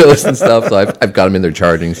radios and stuff. So I've got them in there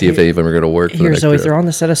charging, see if any of them are going to work. Here, Zoe, throw on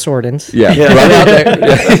the set of sword-ins. Yeah, run out there.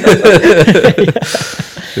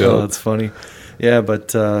 Yeah. Oh, that's funny. Yeah,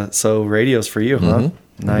 but so radios for you, huh?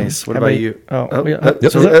 Nice. What about you? I I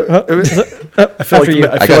feel After you.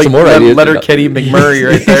 like I got feel some like more ideas. Letterkenny McMurray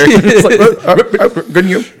right there. It's like, good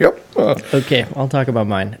you. Yep. Okay, I'll talk about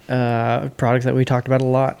mine. Products that we talked about a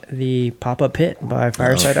lot. The pop-up pit by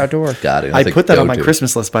Fireside Outdoor. Got it. I put that on my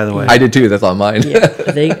Christmas list, by the way. I did too. That's on mine. Yeah,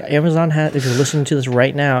 Amazon has. If you're listening to this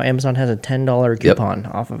right now, Amazon has a $10 coupon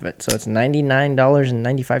off of it, so it's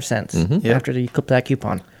 $99.95 after you clip that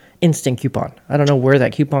coupon. Instant coupon. I don't know where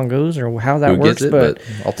that coupon goes or how that works, but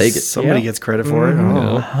I'll take it. Somebody gets credit for it.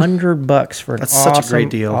 $100 for an That's awesome, such a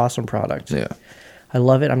great deal. awesome product. Yeah. I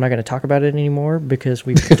love it. I'm not going to talk about it anymore because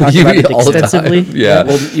we've talked about it All the time. extensively. Yeah.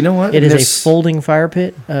 Well, you know what? It is a folding fire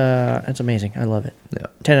pit. It's amazing. I love it. Yeah.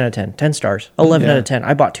 10 out of 10. 10 stars. 11 out of 10.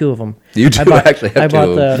 I bought 2 of them. You do actually have I bought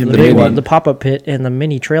two. the The big mini one, one. the pop-up pit, and the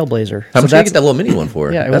mini Trailblazer. How much did you get that little mini one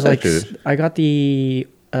for? Yeah, it was That's like, actually- I got the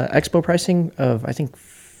expo pricing of, I think,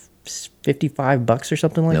 $55 or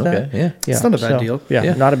something like that. Okay, yeah. It's not a bad deal. Yeah,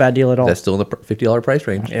 Yeah. not a bad deal at all. That's still in the $50 price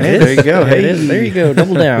range. Hey, there you go. There it is. There you go.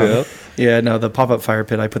 Double down. Yeah, no, the pop-up fire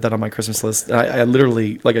pit, I put that on my Christmas list. I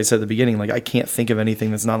literally, like I said at the beginning, like I can't think of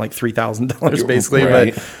anything that's not like $3,000 basically.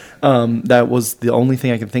 Right. But that was the only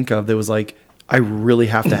thing I could think of that was like, I really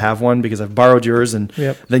have to have one because I've borrowed yours and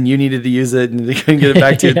then you needed to use it and they couldn't get it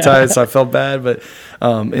back to you in time, so I felt bad. But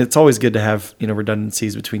it's always good to have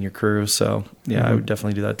redundancies between your crew. So yeah, I would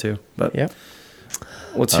definitely do that too. But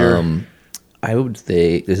what's your? I would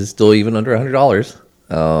say this is still even under $100.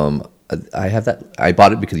 I have that. I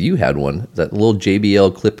bought it because you had one. That little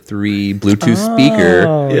JBL Clip 3 Bluetooth speaker.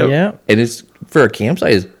 Oh, Yep. yeah. And it's for a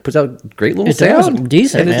campsite. It puts out great little It does. sound.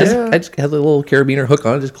 Decent, And it man. just has a little carabiner hook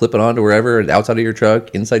on it. Just clip it onto wherever, outside of your truck,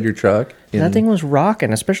 inside your truck. That thing was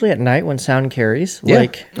rocking, especially at night when sound carries. Yeah.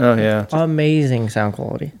 Like, Oh yeah. amazing sound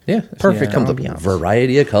quality. Yeah, Perfect Comes with ambiance.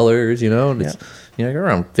 variety of colors. And it's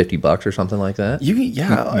around $50 or something like that.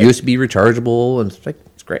 USB rechargeable, and it's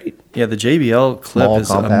great. Yeah, the JBL Clip Small, is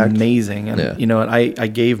compact. amazing. And, and I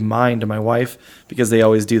gave mine to my wife because they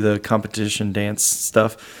always do the competition dance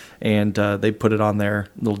stuff. And they put it on their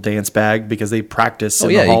little dance bag because they practice in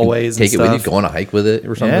the hallways you can take and it stuff. with you, go on a hike with it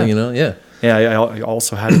or something, Yeah. Yeah, I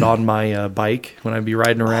also had it on my bike when I'd be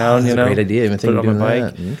riding around. That's a great idea. I even Put it think on my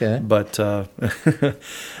doing bike. that. Okay. But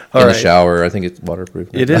In the shower, I think it's waterproof.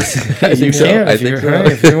 It is. I think so. can I if think you're- so.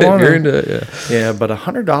 if you want You're to. into it, yeah. Yeah, but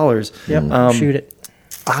 $100. Yep. Shoot it.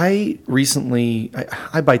 I recently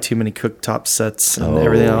I buy too many cooktop sets and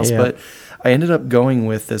everything else, yeah. but I ended up going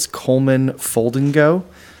with this Coleman Fold and Go,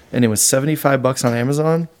 and it was $75 on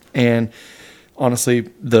Amazon. And honestly,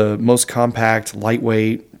 the most compact,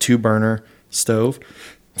 lightweight 2-burner stove.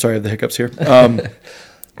 Sorry, I have the hiccups here.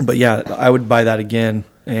 But yeah, I would buy that again.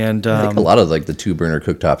 And I think a lot of like the 2-burner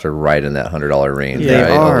cooktops are right in that $100 range. They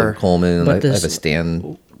right? are. Coleman. But I have this- a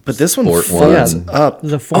stand. but this one Sport folds one. up.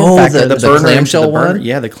 The form factor. the burner into clamshell the burner. one?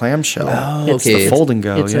 Yeah, the clamshell. Oh, It's okay. the fold and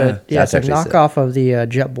go. It's Yeah. it's a actually sick. knockoff of the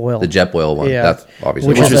Jet Boil. The Jetboil one. Yeah. That's obviously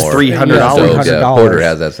Which a lot is more. $300. So, yeah, $300. Porter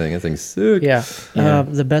has that thing. That thing's sick. Yeah.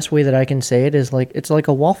 The best way that I can say it is like it's like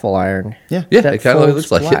a waffle iron. Yeah. Yeah, That it kind of folds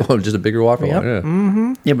looks like flat. it. Just a bigger waffle. Yep.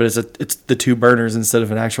 Yeah. Yeah, but it's the 2 burners instead of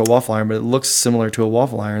an actual waffle iron, but it looks similar to a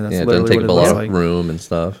waffle iron. That's Yeah, it doesn't literally take what up a it lot looks of like. room and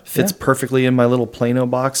stuff. Fits perfectly in my little Plano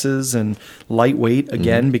boxes and lightweight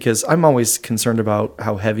again because I'm always concerned about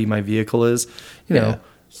how heavy my vehicle is. You know,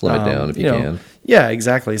 Slim it down if you can. Yeah,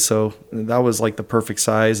 exactly. So that was like the perfect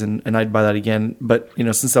size, and I'd buy that again. But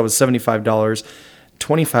since that was $75,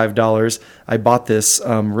 $25, I bought this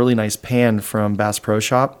really nice pan from Bass Pro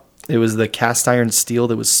Shop. It was the cast iron steel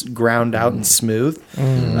that was ground out and smooth.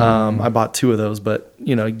 I bought 2 of those, but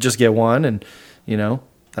just get one, and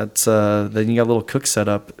that's then you got a little cook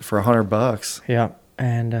setup for $100. Yeah.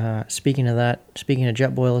 And speaking of that, speaking of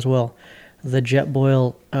Jet Boil as well, the Jet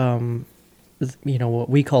Boil, what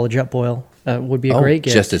we call a Jet Boil, would be a great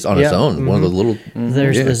gift. Just as on its own. One of those little.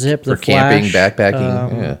 There's the zip, the for camping, flash,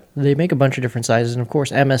 backpacking. They make a bunch of different sizes, and of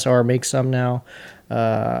course, MSR makes some now.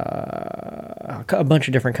 A bunch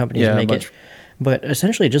of different companies Yeah, a make bunch. it, but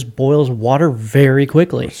essentially, it just boils water very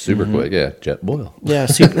quickly. Super quick. Yeah. Jet boil. Yeah,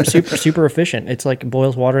 super efficient. It's like it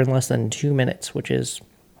boils water in less than 2 minutes, which is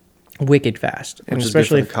wicked fast, and Which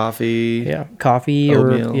especially is good for the coffee. yeah, coffee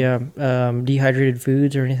oatmeal. or dehydrated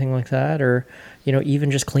foods or anything like that, or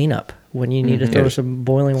even just cleanup when you need to throw some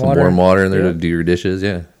boiling Some water, warm water in there to do your dishes.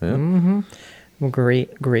 Yeah.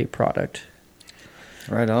 Great product.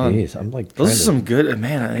 Right on. Jeez, I'm like Those are some good,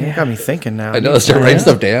 man. It got me thinking now. I know. Start writing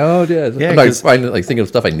stuff down. Yeah, I'm like thinking of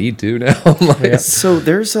stuff I need to now. I'm like, So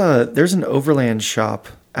there's an Overland shop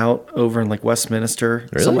out over in like Westminster,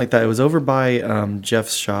 something like that. It was over by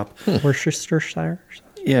Jeff's shop. Worcestershire.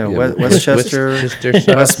 Yeah, Westchester,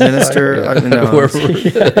 Westminster. I don't know.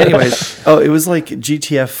 Anyways, it was like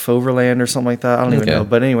GTF Overland or something like that. I don't even know.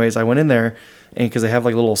 But anyways, I went in there, and because they have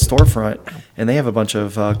like a little storefront, and they have a bunch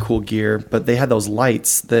of cool gear. But they had those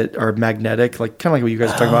lights that are magnetic, like kind of like what you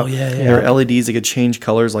guys are talking about. Yeah. They're LEDs that could change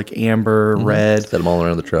colors, like amber, red. set them all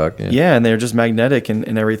around the truck. Yeah, and they're just magnetic and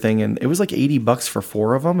everything. And it was like $80 for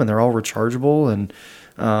 4 of them, and they're all rechargeable. And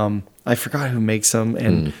I forgot who makes them.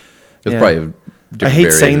 And it's probably. I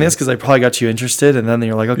hate saying this because I probably got you interested, and then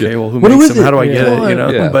you're like, okay, well, who makes them? How do I get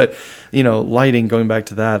it? But lighting. Going back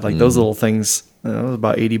to that, like those little things, it was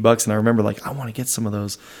about $80, and I remember like I want to get some of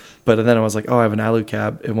those, but then I was like, I have an alu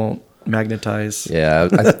cab, it won't magnetize. Yeah,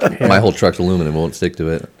 my whole truck's aluminum, it won't stick to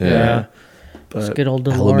it. Yeah. But It's good old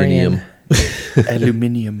DeLorean. aluminium.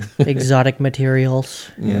 Aluminium. Exotic materials.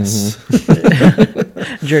 Yes.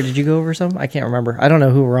 Jared, did you go over some? I can't remember. I don't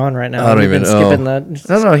know who we're on right now. I don't We've even been know. skipping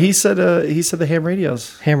that. No. He said the ham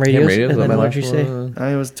radios. Ham radios. radios, And what then my what did you last say? one?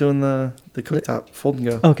 I was doing the cooktop fold and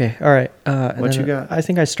go. Okay, all right. And What then you got? I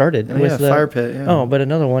think I started Oh, with yeah, the fire pit. Yeah. Oh, but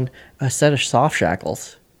another one, a set of soft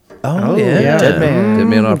shackles. Oh, yeah. Dead Man. Dead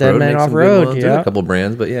Man Off-Road. Dead Man makes some good Off-Road, ones. There's yeah. a couple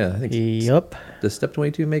brands, but yeah, I think Yep. does Step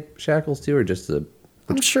 22 make shackles too, or just the?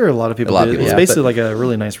 I'm sure a lot of people do. It's yeah, basically like a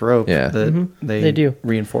really nice rope Yeah. that They do.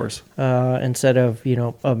 reinforce. Instead of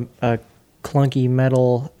a clunky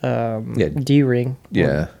metal D-ring.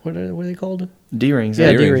 Yeah. What are they called? D-rings.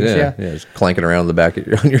 Yeah, D-rings, D-rings, yeah. just clanking around the back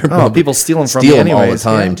on your Oh, bump. people steal them from steal you them all the anyways,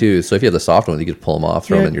 time yeah. too. So if you have the soft ones, you could pull them off,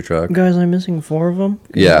 throw them in your truck. Guys, I'm missing 4 of them.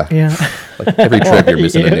 Yeah, Yeah. like every trip you're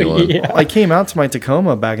missing a new one. Yeah. I came out to my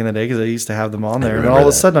Tacoma back in the day because I used to have them on there, and all of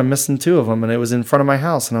a sudden I'm missing 2 of them, and it was in front of my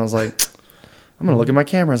house, and I was like, I'm gonna look at my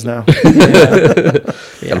cameras now. Got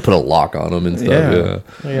to put a lock on them and stuff.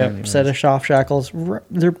 Yeah. Set of soft shackles.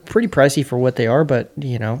 They're pretty pricey for what they are, but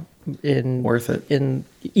in Worth it. In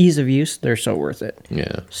ease of use, they're so worth it.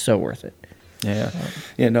 Yeah. So worth it. Yeah.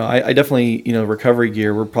 No, I definitely, recovery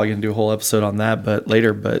gear. We're probably gonna do a whole episode on that, but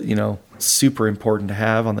later. But super important to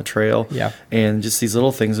have on the trail. Yeah. And just these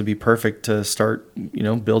little things would be perfect to start,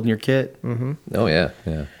 building your kit. Mm-hmm. Oh yeah.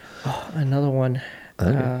 Another one.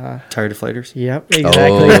 Tire deflators. Yep, exactly.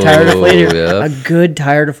 Oh, Tire deflator. yeah. A good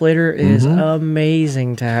tire deflator is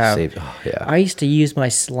amazing to have. Yeah. I used to use my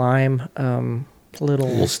slime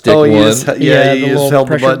Little stick Oh, one. you just the held the little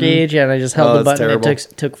pressure button. gauge, and I just held the that's button. terrible.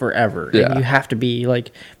 It took forever. Yeah. And you have to be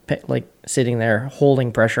like sitting there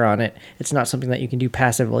holding pressure on it. It's not something that you can do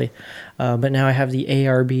passively. But now I have the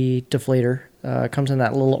ARB deflator. It comes in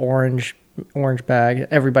that little orange bag.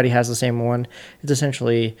 Everybody has the same one. It's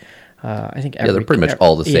essentially, I think they're pretty much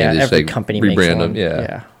all the same. Yeah, They just every say company rebrand makes them, one.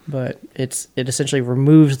 yeah. But it essentially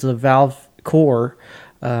removes the valve core.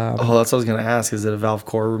 That's what I was gonna ask. Is it a valve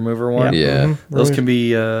core remover one? Yeah. Those can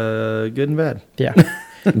be good and bad. Yeah.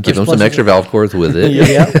 Give them some extra valve cores with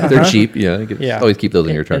it. They're cheap. Yeah. You can always keep those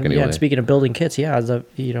in your truck and, anyway. Yeah, and speaking of building kits, the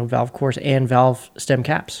valve cores and valve stem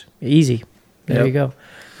caps, easy. There you go.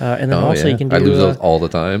 And then also you can do. I lose those all the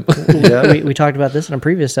time. we talked about this in a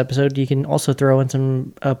previous episode. You can also throw in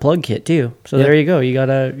some plug kit too. So there you go. You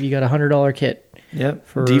got a $100 kit. Yep.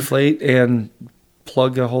 For deflate and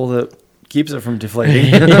plug a hole that keeps it from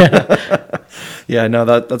deflating. No,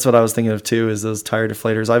 that's what I was thinking of too. Is those tire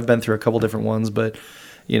deflators. I've been through a couple different ones, but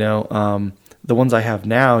the ones I have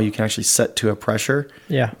now, you can actually set to a pressure.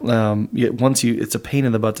 Yeah. It's a pain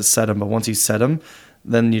in the butt to set them, but once you set them,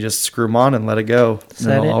 then you just screw them on and let it go.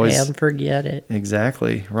 Set it and forget it.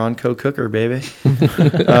 Exactly. Ronco cooker, baby.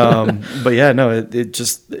 But yeah, no,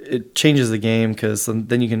 it changes the game because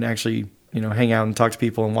then you can actually, hang out and talk to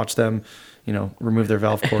people and watch them, remove their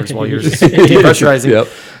valve cores while you're depressurizing. Yep.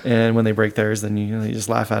 And when they break theirs, then you just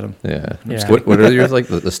laugh at them. Yeah. Yeah. What are yours like?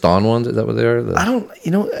 The Ston ones? Is that what they are? I don't,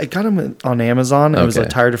 I got them on Amazon. It was a Okay.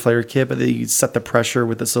 tire deflator kit, but you set the pressure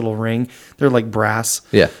with this little ring. They're like brass.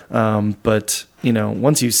 Yeah. But,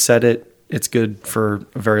 once you set it, it's good for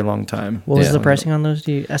a very long time. What was the pricing on those?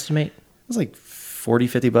 Do you estimate? It was like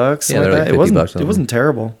 $40-$50. Yeah, Like they're like that. $50 It wasn't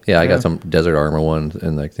terrible. Yeah, I got some Desert Armor ones,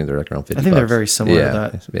 and I think they're like around $50. I think they're very similar to yeah,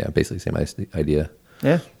 that. Yeah, basically same idea.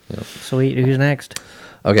 Yeah. Sweet. Who's next?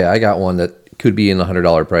 Okay, I got one that could be in the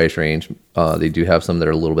 $100 price range. They do have some that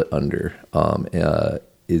are a little bit under.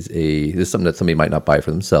 this is something that somebody might not buy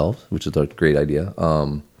for themselves, which is a great idea.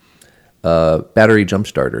 Battery jump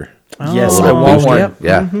starter. Yes, Oh, I want one. yep.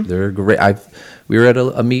 Yeah, they're great. We were at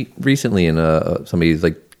a meet recently, and somebody's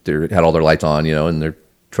like they had all their lights on, and their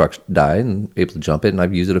truck died and able to jump it. And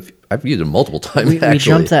I've used it. I've used it multiple times. We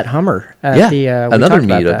jumped that Hummer at the another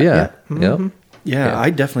meetup. Yeah, I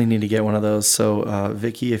definitely need to get one of those. So,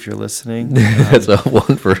 Vicky, if you're listening, That's a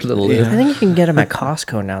one for the little. I think you can get them at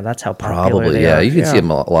Costco now. That's how popular Probably, they are. you can see them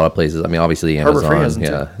a lot of places. I mean, obviously Harbor Amazon. Freight hasn't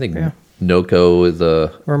Yeah, it? I think NOCO is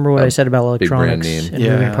a. Remember what I said about big brand electronics name. and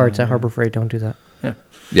moving parts at Harbor Freight? Don't do that.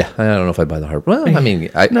 Yeah, I don't know if I'd buy the Harbor. Well, I mean,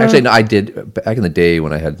 actually, no, I did back in the day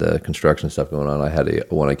when I had the construction stuff going on. I had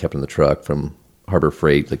one I kept in the truck from Harbor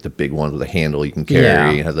Freight, like the big ones with a handle you can carry. Yeah,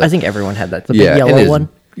 It has I think everyone had that. The big and yellow it is- one.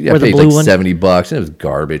 Yeah, or the paid blue like one. $70, and it was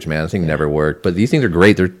garbage, man. This thing never worked. But these things are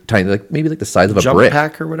great. They're tiny, like maybe like the size of a jump brick.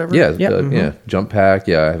 pack or whatever. Yeah, Yep. jump pack.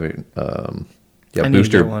 Yeah, I have it. I need to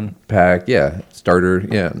Booster get one. pack. Yeah, starter.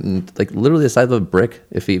 Yeah, and like literally the size of a brick,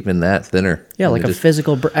 if even that thinner. Yeah, And like it a just-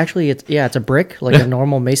 physical. Actually, it's a brick, like a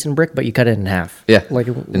normal mason brick, but you cut it in half. Yeah, like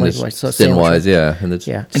and just so thin sandwich wise. it. Yeah, and it's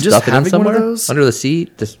Yeah. And just stuff it in having one of somewhere those- under the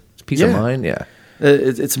seat. Just peace of Yeah. mind. Yeah.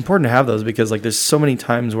 It's important to have those because like there's so many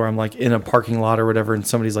times where I'm like in a parking lot or whatever and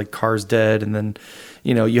somebody's like car's dead and then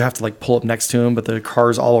you have to like pull up next to him but the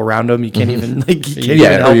car's all around him, you can't even like you can't even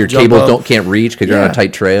Yeah, or help your jump cables up. can't reach because you're on Yeah. a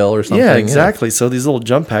tight trail or something. Yeah, exactly. So these little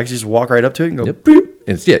jump packs, you just walk right up to it and go Yep. boop.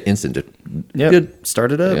 It's instant. Yep.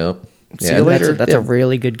 Start it up. Yep. See Yeah, you and later. That's a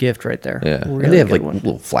really good gift right there. Yeah, Really and they have good like one.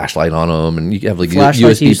 little flashlight on them, and you have like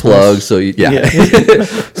Flashlight's USB useless. plugs. So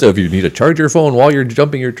so if you need to charge your phone while you're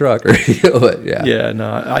jumping your truck, or but Yeah,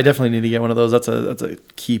 no, I definitely need to get one of those. That's a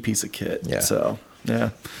key piece of kit. Yeah. So yeah.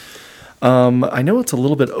 I know it's a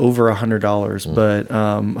little bit over $100, but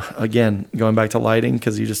again, going back to lighting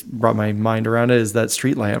because you just brought my mind around it, is that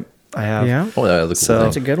street lamp I have. Yeah. Oh, that looks So cool.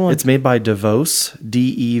 That's a good one. It's made by DeVos,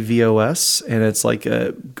 DEVOS, and it's like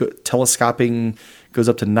a telescoping, goes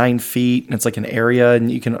up to 9 feet, and it's like an area,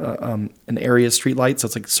 and you can an area street light, so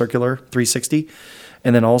it's like circular 360,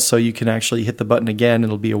 and then also you can actually hit the button again.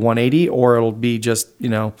 It'll be a 180, or it'll be just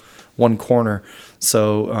one corner.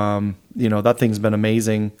 So that thing's been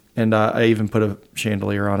amazing, and I even put a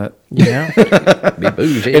chandelier on it. Yeah. Be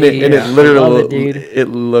bougie. And it literally, Love it, dude. it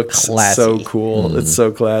looks Classy. so cool. It's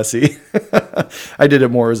so classy. I did it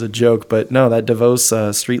more as a joke, but no, that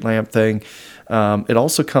DeVos street lamp thing. It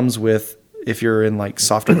also comes with, if you're in like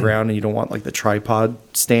softer ground and you don't want like the tripod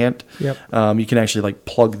stand, Yep. you can actually like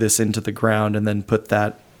plug this into the ground and then put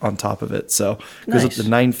that on top of it. So it goes up Nice. to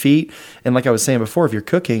 9 feet. And like I was saying before, if you're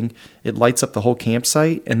cooking, it lights up the whole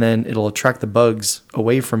campsite and then it'll attract the bugs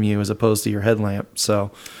away from you as opposed to your headlamp. So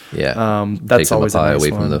Yeah, that's Takes them always a up high nice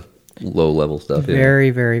away one. from the low level stuff. Yeah. Very,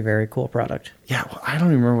 very, very cool product. Yeah, well, I don't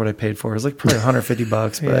even remember what I paid for. It was like probably $150,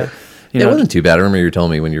 but Yeah. It wasn't too bad. I remember you were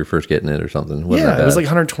telling me when you were first getting it or something. It wasn't yeah, that it was bad. like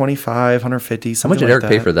 125, 150. How Something much did like Eric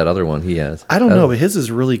pay that. for that other one he has? I don't know, but his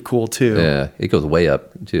is really cool too. Yeah, it goes way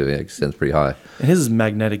up too. Yeah, it extends pretty high. And his is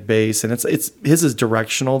magnetic base, and it's his is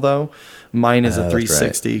directional though. Mine is a that's right.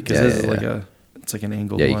 360 because Yeah, his yeah, is like yeah. it's like an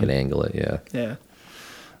angled Yeah, one. you can angle it. Yeah. Yeah.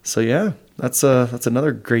 So yeah, that's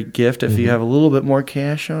another great gift if you have a little bit more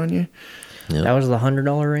cash on you. Yeah. That was the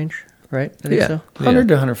 $100 range, right? I think Yeah. so. 100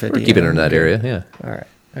 to 150. We're keeping it in yeah. that area. Yeah. All right.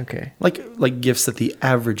 Okay. Like gifts that the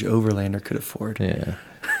average overlander could afford. Yeah.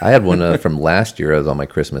 I had one from last year. I was on my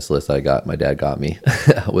Christmas list. My dad got me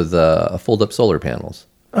was fold up solar panels.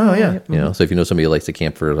 Oh yeah. You know, so if you know somebody who likes to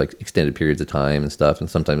camp for like extended periods of time and stuff, and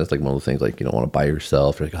sometimes it's like one of those things like you don't want to buy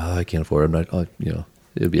yourself. You're like, oh, I can't afford it. I'm not,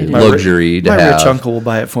 it'd be a luxury to my have. rich uncle will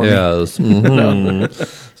buy it for me. Yeah.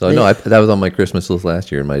 So no, that was on my Christmas list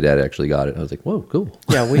last year, and my dad actually got it. I was like, whoa, cool.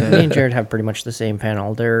 Yeah, me and Jared have pretty much the same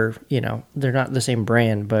panel. They're not the same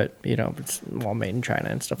brand, but it's all made in China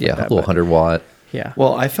and stuff Yeah, like that. a little but, 100-watt. yeah.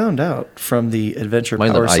 Well, I found out from the Adventure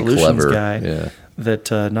Mine Power look Solutions iClever, guy yeah. that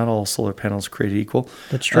not all solar panels created equal.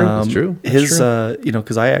 That's true. That's true. His,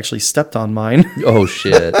 because I actually stepped on mine. Oh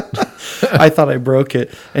shit. I thought I broke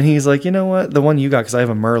it, and he's like, you know what? The one you got, because I have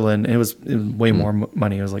a Merlin, and it was way more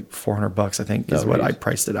money. It was like $400, I think, is Oh, what geez. I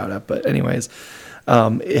priced it out at. But anyways,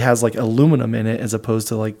 it has like aluminum in it as opposed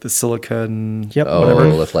to like the silicone. Yep. Whatever.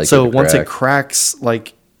 Oh, that's like so it once it crack. cracks,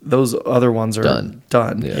 like those other ones are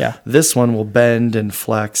done. Yeah. This one will bend and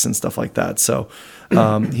flex and stuff like that. So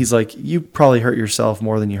he's like, you probably hurt yourself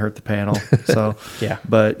more than you hurt the panel. So Yeah.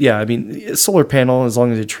 But yeah, I mean, solar panel, as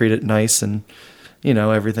long as you treat it nice and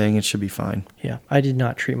everything, it should be fine. Yeah, I did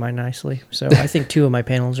not treat mine nicely. So I think 2 of my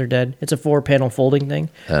panels are dead. It's a 4-panel folding thing.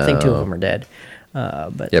 I think 2 of them are dead.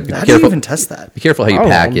 But Yeah, be How do you careful. even test that? Be careful how you Oh,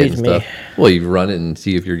 pack it beats and me. stuff. Well, you run it and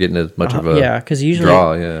see if you're getting as much of a yeah, because usually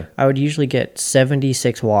draw. Yeah. I would usually get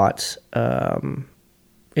 76 watts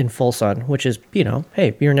in full sun, which is,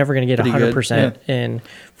 hey, you're never going to get Pretty good, 100% in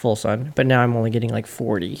full sun. But now I'm only getting like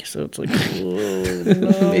 40. So it's like,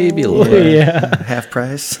 Maybe a little. yeah. Half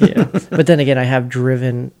price. Yeah. But then again, I have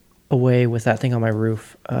driven away with that thing on my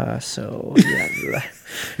roof. So, yeah.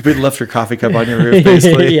 You left your coffee cup on your roof,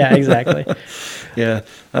 basically. yeah, exactly. Yeah,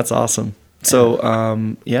 that's awesome. So,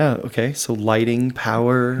 okay. So lighting,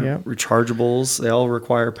 power, Yep. rechargeables, they all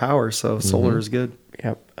require power. So solar is good.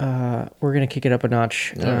 Yep. We're going to kick it up a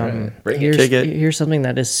notch. right. Bring it. Here's, Kick it. here's something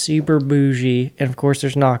that is super bougie. And of course,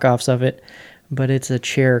 there's knockoffs of it. But it's a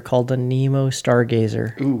chair called the Nemo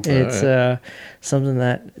Stargazer. Ooh, it's something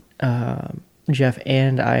that Jeff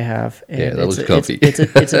and I have. And Yeah, that it's looks comfy. It's a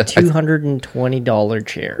 $220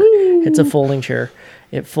 chair. It's a folding chair.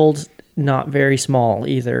 It folds not very small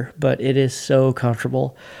either, but it is so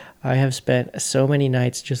comfortable. I have spent so many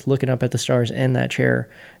nights just looking up at the stars in that chair.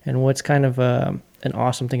 And what's kind of an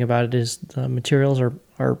awesome thing about it is the materials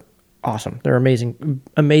are awesome. They're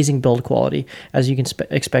amazing build quality, as you can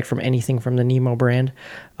expect from anything from the Nemo brand.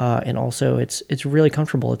 And also, it's really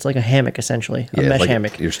comfortable. It's like a hammock, essentially, a Yeah, mesh like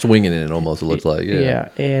hammock. You're swinging in it almost, it looks like. Yeah.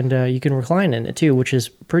 And you can recline in it too, which is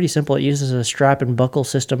pretty simple. It uses a strap and buckle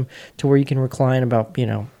system to where you can recline about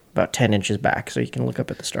 10 inches back, so you can look up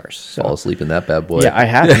at the stars. So, Fall asleep in that bad boy. yeah, I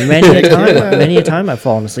have many a time. Many a time I've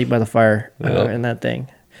fallen asleep by the fire in that thing.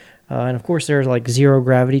 And of course, there's like zero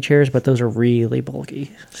gravity chairs, but those are really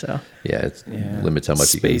bulky. So, Yeah, it limits how much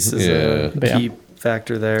Space you can. is Yeah. But yeah. a key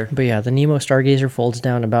factor there. but yeah, the Nemo Stargazer folds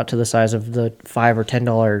down about to the size of the $5 or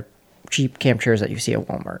 $10 cheap camp chairs that you see at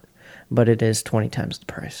Walmart, but it is 20 times the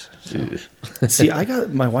price. So. See,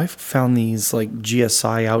 my wife found these like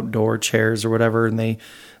GSI outdoor chairs or whatever, and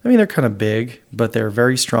they're kind of big, but they're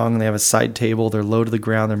very strong. And they have a side table. They're low to the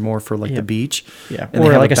ground. They're more for like the beach. Yeah. And Or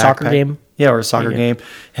they have like a soccer backpack. game. Yeah, or a soccer Yeah. game. It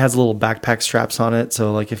has little backpack straps on it.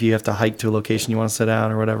 So like if you have to hike to a location you want to sit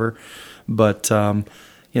down or whatever. But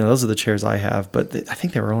those are the chairs I have. But I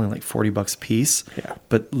think they were only like $40 a piece. Yeah.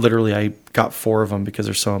 But literally, I got 4 of them because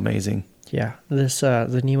they're so amazing. Yeah,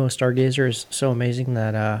 the Nemo Stargazer is so amazing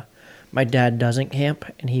that my dad doesn't camp,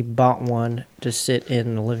 and he bought one to sit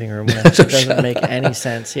in the living room with. It doesn't make any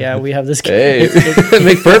sense. Yeah, we have this. Hey, it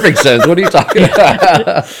makes perfect sense. What are you talking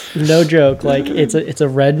about? No joke. Like it's a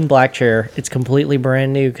red and black chair. It's completely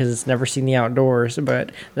brand new because it's never seen the outdoors.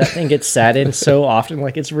 But that thing gets sat in so often,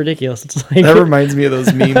 like it's ridiculous. It's like That reminds me of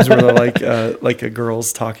those memes where they're like a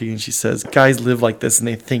girl's talking and she says, "Guys live like this and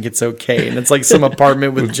they think it's okay," and it's like some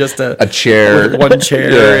apartment with just a chair. with one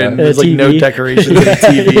chair, Yeah. and And a there's like no TV. decorations and a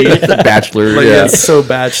TV. The Bachelor. Like, Yeah. it's so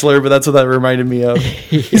bachelor, but that's what that reminded me of.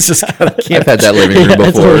 He's just got a I've camp. had that living room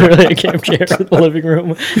it's before. literally a camp chair in the living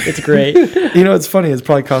room. It's great. You know, it's funny. It's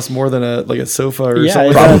probably cost more than a sofa or Yeah,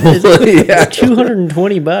 something. Probably. Yeah.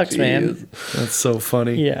 $220, man. That's so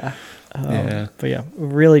funny. Yeah. Yeah. But yeah,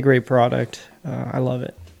 really great product. I love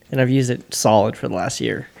it. And I've used it solid for the last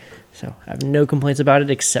year. So I have no complaints about it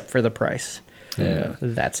except for the price. Yeah.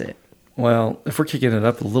 That's it. Well, if we're kicking it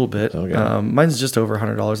up a little bit, Okay. mine's just over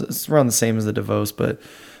 $100. It's around the same as the DeVos, but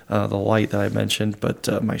the light that I mentioned.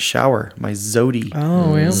 But my shower, my Zodi,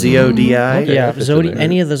 Oh, yeah. ZODI. Okay. Yeah, Fits in Zodi. there.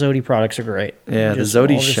 Any of the Zodi products are great. Yeah, Just- the Zodi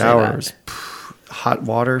I'll just say showers, that. hot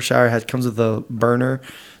water shower comes with a burner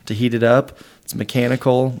to heat it up. It's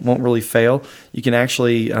mechanical, won't really fail. You can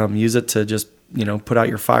actually use it to just put out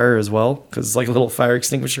your fire as well because it's like a little fire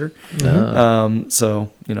extinguisher.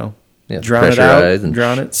 So Yeah, drown it pressurize out, and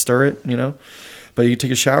drown it, stir it. But you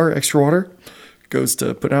take a shower, extra water goes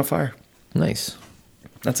to putting out fire. Nice.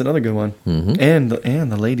 That's another good one. Mm-hmm. And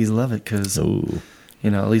the ladies love it because Ooh.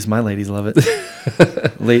 at least my ladies love it.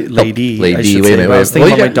 Lady, I Lady, should wait say, a minute. but I was Well,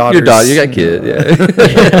 thinking you about my got your daughters. daughter. You got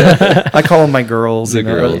kid. Yeah. I call them my girls. The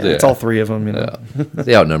girls, yeah. It's all 3 of them.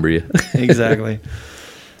 They outnumber you. Exactly.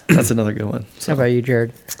 That's another good one. How about you,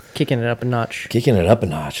 Jared? Kicking it up a notch. Kicking it up a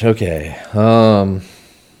notch. Okay.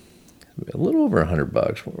 A little over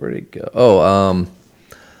 $100. Where'd it go? Oh,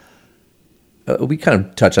 we kind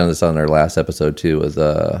of touched on this on our last episode too. Was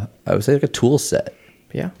I would say like a tool set.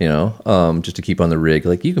 Yeah. Just to keep on the rig.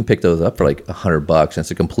 Like you can pick those up for like $100. And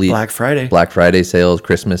it's a complete Black Friday. Black Friday sales,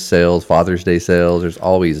 Christmas sales, Father's Day sales. There's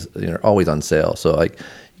always always on sale. So like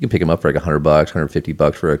you can pick them up for like $100,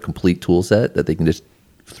 $150 for a complete tool set that they can just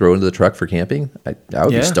throw into the truck for camping. I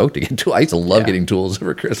would Yeah. be stoked to get tools. I used to love Yeah. getting tools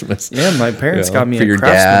over Christmas. Yeah, my parents got me for a your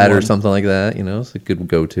Craftsman dad or one. something like that. It's a good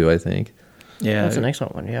go-to, I think. Yeah. That's an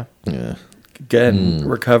excellent one. Yeah. Yeah. Again,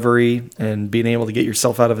 recovery and being able to get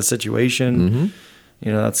yourself out of a situation.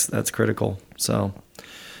 Mm-hmm. That's critical. So,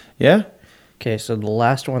 yeah. Okay, so the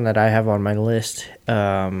last one that I have on my list,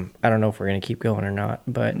 I don't know if we're going to keep going or not,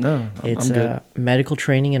 but No, it's I'm good. medical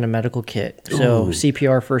training and a medical kit. So Ooh.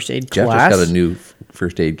 CPR first aid Jeff class. just got a new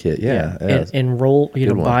first aid kit. Yeah. Enroll,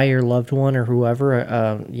 Good one. buy your loved one or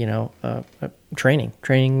whoever,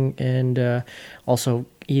 training, and also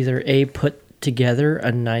either put together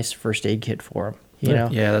a nice first aid kit for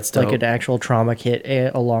them. Yeah, that's like dope. an actual trauma kit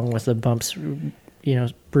along with the bumps,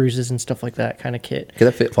 bruises and stuff like that kind of kit.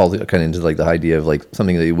 Because that falls kind of into like the idea of like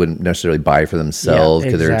something that you wouldn't necessarily buy for themselves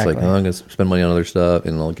because they're exactly. it's like, oh, I'm going to spend money on other stuff,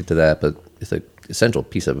 and I'll get to that. But it's an essential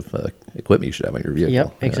piece of equipment you should have on your vehicle.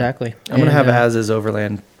 Yep, Yeah. exactly. I'm gonna have And, as is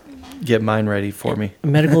Overland get mine ready for me.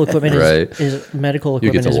 medical equipment Right. is medical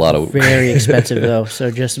You get equipment is a lot of- very expensive though. So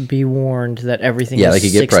just be warned that everything Yeah, is they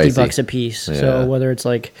could get $60 pricey. a piece. Yeah. So whether it's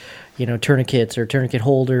like, tourniquets or tourniquet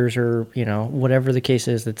holders or, whatever the case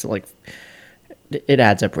is, that's like, it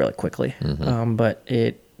adds up really quickly. Mm-hmm. But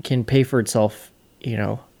it can pay for itself,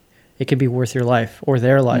 it could be worth your life or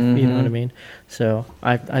their life. You know what I mean? So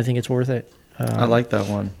I think it's worth it. I like that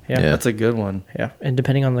one. Yeah. That's a good one. Yeah, and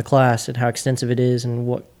depending on the class and how extensive it is and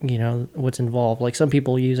what what's involved. Like some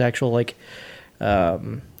people use actual like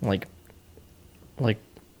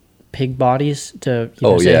pig bodies to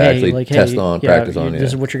say, hey, actually like test hey, on, yeah, practice on. this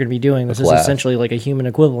is what you're going to be doing. This is class. essentially like a human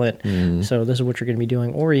equivalent. So this is what you're going to be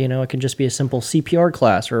doing, or it can just be a simple CPR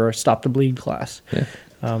class or a stop the bleed class. Yeah.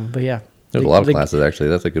 But yeah, There's a lot of classes actually.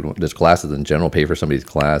 That's a good one. There's classes in general pay for somebody's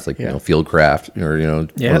class, like Yeah. field craft or one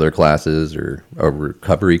Yeah. of their classes or a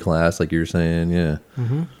recovery class, like you were saying. Yeah.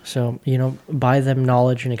 So buy them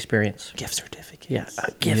knowledge and experience. Gift certificate. Yeah,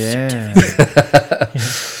 a gift Yeah.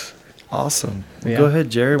 certificate. Awesome. Yeah. Go ahead,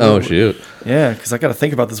 Jerry. Oh What- shoot. Yeah, because I got to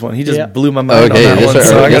think about this one. He just Yeah. blew my mind Okay, on that this one. our-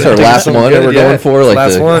 so I this gotta our think of last something one that good. we're going for, like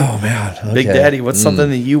last the- one. Oh man. Big Okay. Daddy, what's something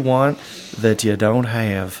that you want that you don't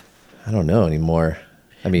have? I don't know anymore.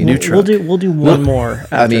 I mean, New We'll do one more.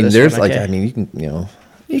 I after mean, this there's one, like, okay? I mean, you can,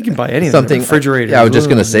 You can buy anything. something Refrigerator. Yeah, I was just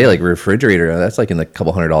gonna say, like refrigerator. That's like in the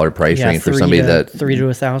couple $100 price Yeah, range for 3 somebody to- that 3 to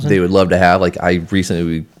 1,000. they would love to have. Like I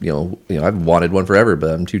recently, I've wanted one forever,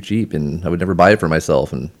 but I'm too cheap, and I would never buy it for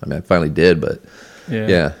myself. And I mean, I finally did, but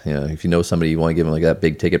yeah, if you know somebody you want to give them like that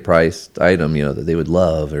big ticket price item, that they would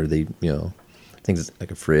love, or they, things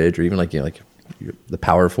like a fridge, or even like the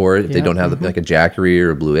power for it. If they Yeah, don't have like a Jackery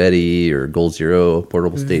or a Blue Eddy or a Gold Zero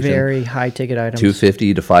portable station, Very high ticket items.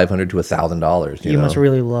 $250 to $500 to $1,000. You must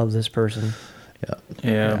really love this person. Yeah.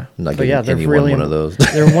 Yeah. I'm not But yeah, giving they're anyone really one of those.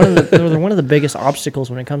 they're one of the biggest obstacles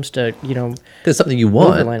when it comes to It's something you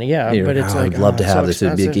want. overlanding. Yeah, You're but it's I'd like, love to it's so have this.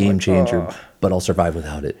 It'd be a expensive, game like, changer, oh. but I'll survive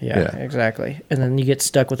without it. Yeah, exactly. And then you get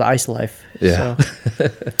stuck with ice life. Yeah. So,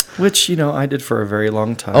 Which I did for a very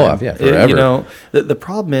long time. Oh, yeah, forever. The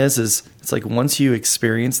problem is it's like once you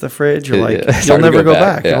experience the fridge, you're like It's you'll hard to never go go back,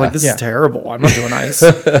 back. You're yeah. like, this Yeah. is terrible. I'm not doing ice.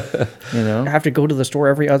 I have to go to the store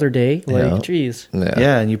every other day. Like, Yeah. geez.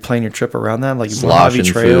 Yeah, and you plan your trip around that, like Sloshing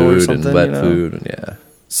Mojave Trail or food something. and wet food. And yeah.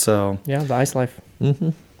 So Yeah, the ice life.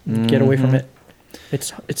 Get away from it.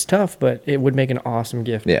 It's tough, but it would make an awesome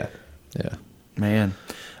gift. Yeah. Yeah. man,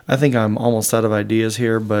 I think I'm almost out of ideas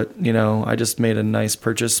here, but I just made a nice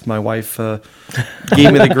purchase. My wife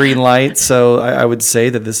gave me the green light, so I would say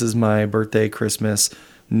that this is my birthday, Christmas,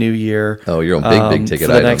 New Year. Oh, you're on big ticket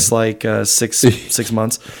for the item. next like 6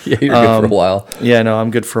 months. Yeah, you're good for a while. Yeah, no, I'm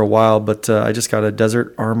good for a while, but I just got a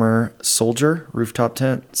Desert Armor Soldier rooftop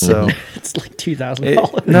tent. So It's like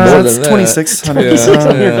 $2,000. no, More it's than that.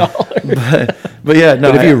 $2,600. But yeah,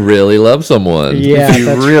 no. But if you really love someone, Yeah, if you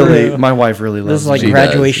that's really, true. my wife really This loves is like me. She does,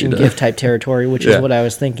 graduation she does. gift type territory, which Yeah. is what I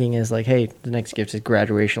was thinking is like, hey, the next gift is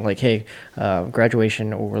graduation. Like, hey,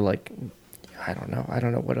 graduation or like, I don't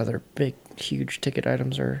know what other big, huge ticket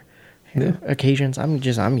items are. Occasions. I'm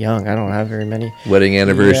young. I don't have very many. wedding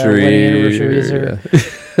anniversary, wedding anniversaries or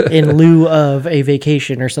in lieu of a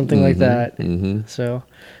vacation or something like that. So,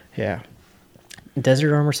 yeah.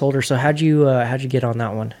 Desert Armor Soldier. So how'd you get on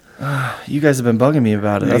that one? You guys have been bugging me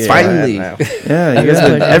about it. That's Yeah, finally. I know. Yeah, you guys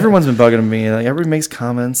everyone's been bugging me. Like everybody makes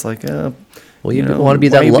comments like, Well, you want to be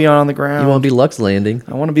why that you be on the ground. You want to be Lux Landing.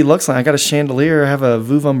 I want to be Luxline. I got a chandelier. I have a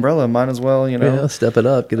Vouv umbrella. Might as well, Yeah, step it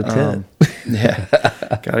up. Get a tent. Yeah,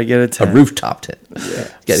 gotta get a A tent. rooftop tent.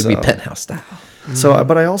 Got to be So- penthouse style. So,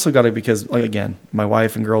 but I also got it because, like, again, my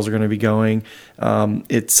wife and girls are going to be going.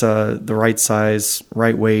 It's the right size,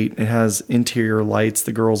 right weight. It has interior lights.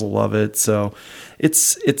 The girls will love it. So,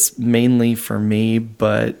 it's mainly for me,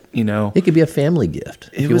 but It could be a family gift.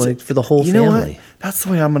 If you want it for the whole you know what? family. That's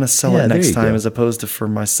the way I'm going to sell Yeah, it there next you time, go. as opposed to for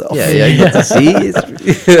myself. Yeah, you get to see. It's,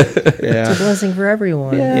 It's a blessing for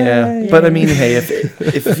everyone. Yeah, but I mean, hey,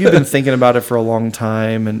 if you've been thinking about it for a long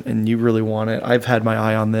time and you really want it, I've had my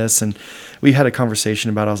eye on this, and we had a conversation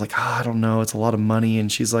about it. I was like, I don't know, it's a lot of money.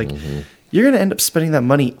 And she's like, you're going to end up spending that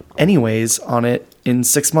money anyways on it in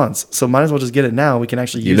 6 months. So might as well just get it now. We can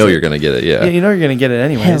actually use it. You're going to get it, yeah. You know you're going to get it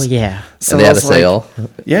anyways. Hell yeah. So and they had a sale.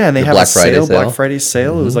 Yeah, and they have Black a Friday sale, sale. Black Friday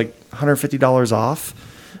sale. It was like $150 off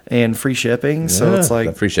and free shipping. So it's like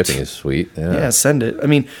that free shipping is sweet. yeah, send it. I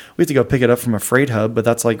mean, we have to go pick it up from a freight hub, but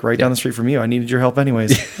that's like right down the street from you. I needed your help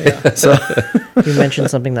anyways. So You mentioned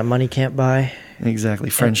something that money can't buy. exactly,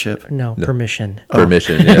 friendship. No, permission.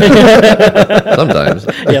 Permission, yeah. Sometimes.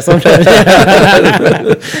 Yeah, sometimes.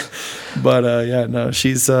 But yeah, no,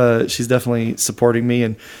 she's definitely supporting me.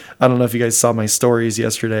 And I don't know if you guys saw my stories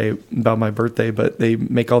yesterday about my birthday, but they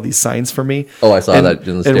make all these signs for me. Oh, I saw that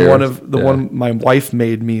in the And stairs. one of the one my wife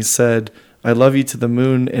made me said, "I love you to the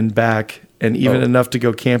moon and back, and even enough to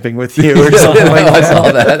go camping with you," or something like I that.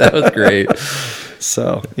 saw that. That was great.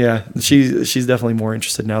 So yeah, she's definitely more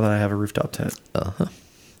interested now that I have a rooftop tent.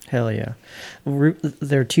 Hell yeah.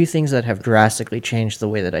 There are two things that have drastically changed the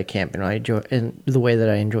way that I camp and the way that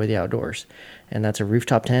I enjoy the outdoors. And that's a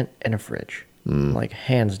rooftop tent and a fridge. Like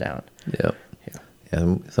hands down. Yep.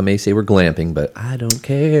 Yeah, some may say we're glamping, but I don't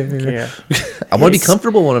care. Yeah. I want to be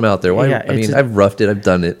comfortable when I'm out there. Why? Yeah, I mean, I've roughed it. I've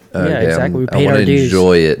done it. Exactly. We I paid want our to dues.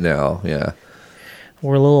 enjoy it now. Yeah.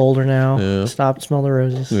 We're a little older now. Yeah. Stop, smell the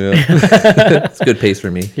roses. Yeah. It's a good pace for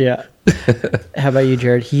me. Yeah. How about you,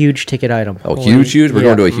 Jared? Huge ticket item. Oh, huge. We're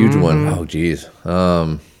going to a huge one. Mm-hmm. Oh, geez.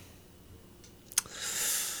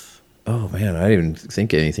 Oh man, I didn't even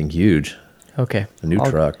think anything huge. Okay. A new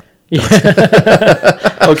truck.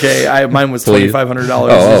 Okay, mine was Please. $2,500. Oh,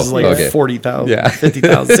 This is like okay. 40,000, Yeah.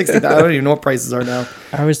 50,000, 60,000. I don't even know what prices are now.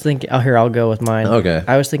 I was thinking, here, I'll go with mine. Okay.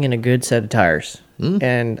 I was thinking a good set of tires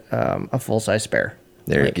and a full-size spare.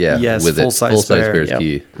 There, Like, yeah. yes, with full-size full size spare. spare is Yep.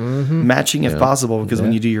 key. Matching if possible, because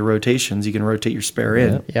when you do your rotations, you can rotate your spare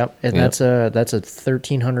in. Yep, and Yep. that's a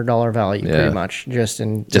 $1,300 value Yeah. pretty much just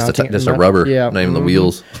in Just mounting- a rubber, Yeah, not even the mhm.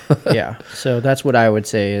 wheels. Yeah, so that's what I would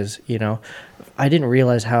say is, I didn't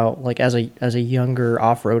realize how, like, as a younger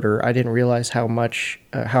off-roader, I didn't realize how much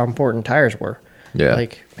how important tires were. Yeah.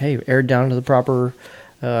 Like, hey, aired down to the proper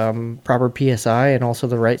PSI and also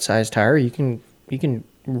the right size tire, you can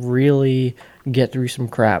really get through some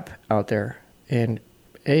crap out there, and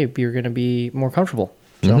hey, you're going to be more comfortable.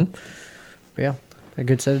 So, yeah, a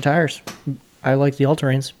good set of tires. I like the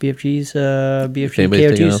all-terrains, BFGs, BFG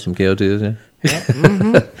Anybody's taking out KO2s. some KO2s, yeah.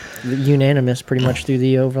 Unanimous pretty much through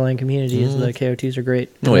the overland community is the KO2s are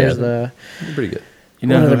great. Oh, yeah. There's the Pretty good. You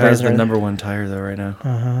know One of who the has brands the are- number one tire though right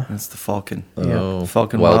now? It's the Falcon. Oh,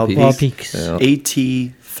 Falcon Wild Wild Peaks. Peaks. Wild Peaks.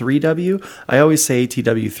 Yeah. AT3W. I always say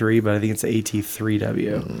ATW3, but I think it's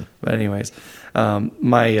AT3W. But anyways,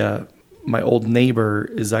 my old neighbor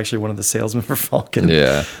is actually one of the salesmen for Falcon.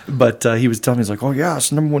 Yeah. But he was telling me, he's like, "Oh yeah, it's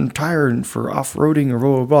the number one tire for off-roading or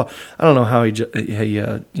blah blah blah." I don't know how he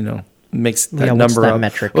makes that Yeah, what's number that up.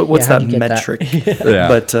 metric? What's Yeah, how that do you get that? metric? Yeah.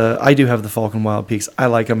 But I do have the Falcon Wild Peaks. I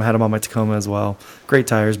like them. I had them on my Tacoma as well. Great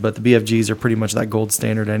tires, but the BFGs are pretty much that gold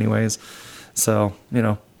standard anyways. So,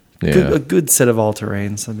 Yeah. a good set of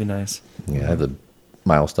all-terrains. That'd be nice. Yeah, I have the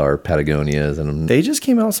Milestar Patagonias, and They just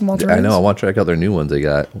came out with some all-terrains. I know. I want to check out their new ones they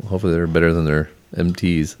got. Hopefully, they're better than their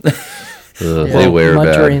MTs. Ugh, Yeah. They wear mud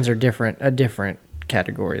bad. terrains are a different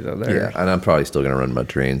category though. Yeah, and I'm probably still gonna run mud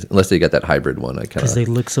terrains unless they got that hybrid one. I kind because they of.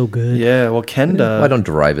 look so good. Yeah, well, Kenda. I don't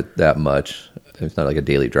drive it that much. It's not like a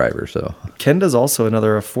daily driver, so. Kenda's also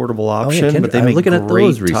another affordable Oh, option, but they I'm make looking at great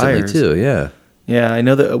those recently tires. too. Yeah, Yeah, I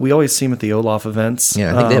know that we always see them at the Olaf events.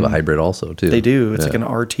 yeah. I think they have a hybrid also too. They do. It's Yeah. like an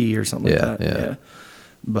RT or something Yeah, like that. yeah. Yeah.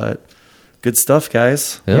 But good stuff,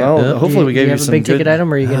 guys. Yeah, Well, yeah. hopefully we Do gave you have a some big good ticket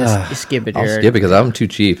item, or are you gonna skip it, I'll Jared? skip it because I'm too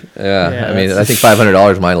cheap. Yeah, I mean, that's- I think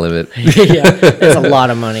 $500 is my limit. Yeah, that's a lot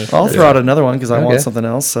of money. I'll throw out another one because I want Okay. something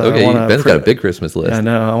else. Okay, I want Ben's got a big Christmas list. I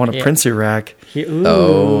know. I want a Yeah. Princey rack, Ooh,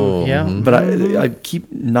 Oh, yeah. but I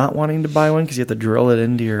keep not wanting to buy one because you have to drill it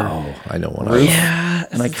into your Oh, I know one. roof, Yeah,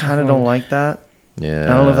 and I that's a kind of tough don't one. like that. Yeah.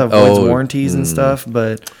 I don't know if that voids Oh, warranties and stuff,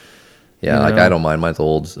 but Yeah, you like know. I don't mind. Mine's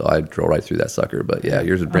old, so I drill right through that sucker. But yeah,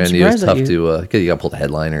 yours is brand new. It's surprised that tough to because you got to pull the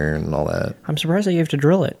headliner and all that. I'm surprised that you have to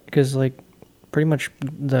drill it because, like, pretty much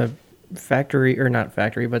the factory or not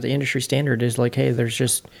factory, but the industry standard is like, hey, there's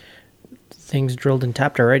just things drilled and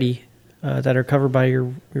tapped already that are covered by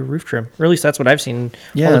your roof trim. Or at least that's what I've seen.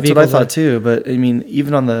 yeah, All the that's what I vehicles thought that- too. But I mean,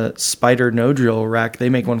 even on the Spider no drill rack, they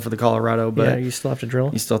make one for the Colorado, but Yeah, you still have to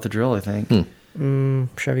drill. you still have to drill. I think.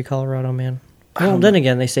 Chevy Colorado, man. Well, then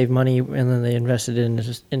again, they save money and then they invested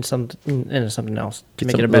into something else to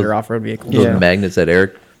make it a Some- better those- off-road vehicle. Yeah. Those magnets that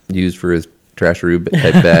Eric used for his trasharoo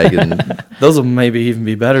type bag, and Those will maybe even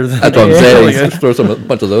be better than. that's what I'm Yeah. saying. Just throw a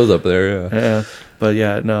bunch of those up there. Yeah. Yeah, But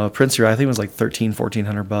yeah, no, Prince Hero, I think it was like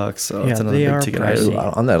 $1,300-$1,400. So Yeah, it's another they big are ticket pricey.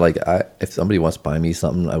 item. On that, like, if somebody wants to buy me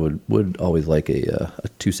something, I would always like a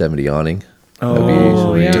 270 awning.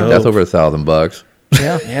 Oh, yeah. That's over $1,000.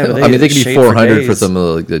 Yeah. Yeah, but I mean, they can be shade 400 for days. some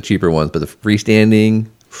of the cheaper ones, but the freestanding,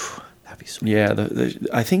 that'd be sweet. Yeah,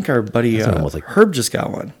 I think our buddy That's almost like- Herb just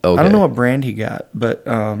got one. Okay. I don't know what brand he got, but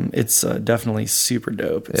it's definitely super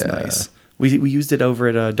dope. It's Yeah. nice. We used it over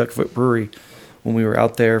at Duckfoot Brewery when we were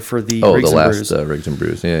out there for the Oh, Rigs the and last Brews. Rigs and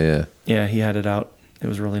Brews. Yeah. Yeah, he had it out. It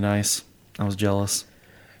was really nice. I was jealous.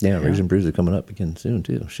 Yeah, Rigs and Brews are coming up again soon,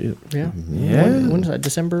 too. Shoot. Yeah. Yeah. When is that?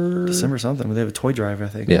 December something. They have a toy drive, I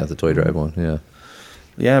think. Yeah, the toy drive one. Yeah.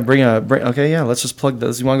 Yeah, okay, yeah, let's just plug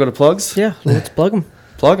those. You want to go to plugs? Yeah, let's plug them.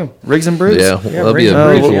 Plug them. Rigs and Brews? Yeah, that'll be Rigs a and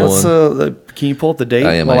pretty Brews, cool let's, one. can you pull up the date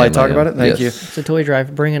I am, while I I am, talk I am. about it? Thank Yes. It's a toy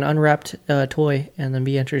drive. Bring an unwrapped toy and then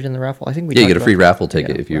be entered in the raffle. I think we Yeah, you talked get a free about raffle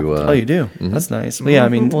ticket if you. you. Oh, you do? That's nice. But yeah, I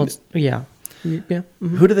mean, Well, yeah. Yeah.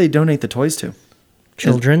 who do they donate the toys to?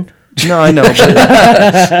 Children. No, I know.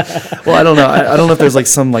 But, well, I don't know. I don't know if there's like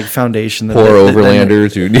some like foundation that Poor that-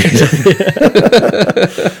 overlanders who need.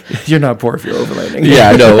 You're not poor if you're overlanding. Yeah,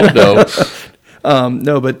 I know. No.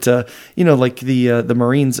 No, but you know, like the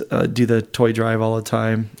Marines do the toy drive all the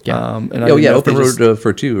time. Yeah. And I Oh didn't yeah, know if Open they Road just-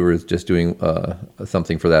 for Two is just doing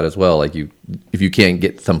something for that as well. Like if you can't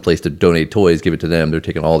get someplace to donate toys, give it to them. They're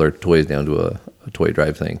taking all their toys down to a toy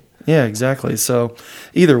drive thing. Yeah, exactly. So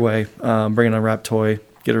either way, bring an unwrapped toy,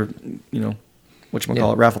 get her,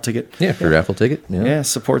 whatchamacallit, raffle ticket. Yeah, free raffle ticket. Yeah,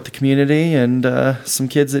 support the community and some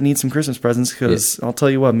kids that need some Christmas presents because I'll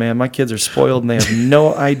tell you what, man, my kids are spoiled and they have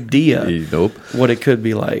no idea Nope. what it could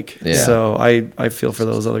be like. Yeah. So I feel for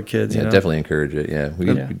those other kids. Yeah, you know? definitely encourage it. Yeah, we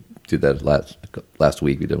did that last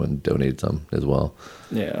week. We donated some as well.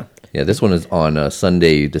 Yeah. Yeah, this one is on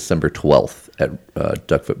Sunday, December 12th at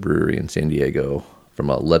Duckfoot Brewery in San Diego from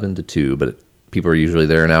 11 to 2. But people are usually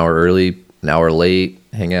there an hour early, an hour late,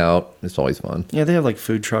 hang out. It's always fun. Yeah, they have like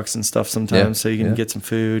food trucks and stuff sometimes, so you can get some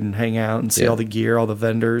food and hang out and see all the gear, all the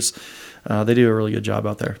vendors. They do a really good job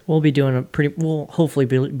out there. We'll hopefully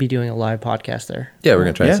be doing a live podcast there. Yeah, we're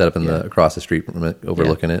gonna try Yeah. to set up in the across the street from it,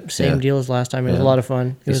 overlooking it. Same deal as last time. It was a lot of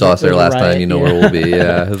fun. You saw us there last time. You know where we'll be.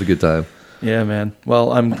 Yeah, it was a good time. Yeah, man.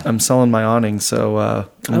 Well, I'm selling my awning, so I'm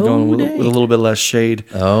Oh, going with dang. a little bit less shade.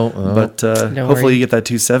 Oh, But Don't hopefully worry. you get that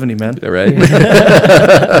 270, man. right.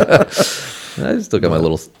 I still got my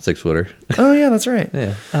little 6-footer. Oh yeah, that's right.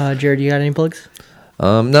 Yeah. Jared, you got any plugs? No,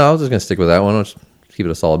 I was just gonna stick with that one. I'll just keep it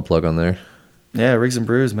a solid plug on there. Yeah, Rigs and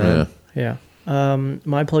Brews, man. Yeah. Yeah.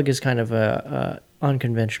 My plug is kind of a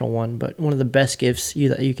unconventional one, but one of the best gifts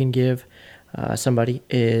that you can give somebody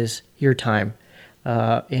is your time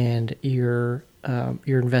and your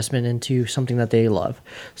investment into something that they love.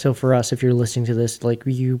 So for us, if you're listening to this, like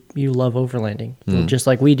you love overlanding just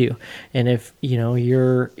like we do, and if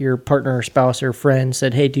your partner or spouse or friend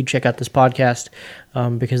said, "Hey, dude, check out this podcast,"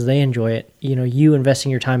 because they enjoy it, you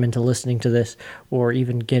investing your time into listening to this or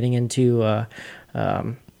even getting into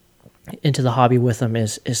the hobby with them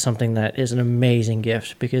is something that is an amazing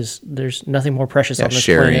gift, because there's nothing more precious on this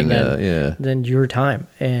sharing, planet than your time,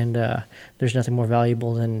 and there's nothing more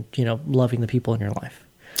valuable than loving the people in your life.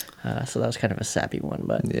 So that was kind of a sappy one,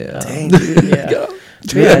 but Dang, dude. yeah.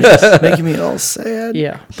 Dude, just making me all sad.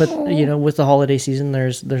 Yeah, but with the holiday season,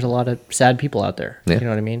 there's a lot of sad people out there. Yeah. You know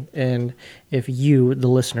what I mean? And if you, the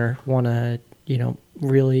listener, want to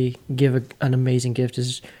really give an amazing gift,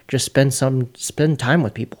 is just spend time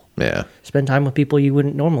with people. Yeah. Spend time with people you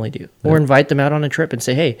wouldn't normally do, or invite them out on a trip and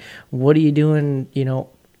say, "Hey, what are you doing?"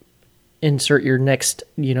 Insert your next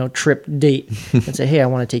trip date and say, "Hey, I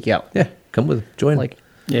want to take you out." Yeah. Come with. Join. Like,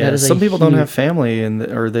 Yeah, that is some people don't huge- have family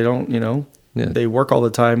or they don't, they work all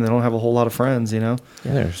the time. They don't have a whole lot of friends, Yeah,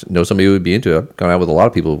 know somebody who would be into it. I've gone out with a lot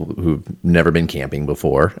of people who've never been camping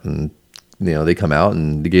before, and they come out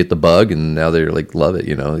and they get the bug, and now they're like love it.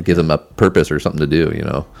 It gives them a purpose or something to do.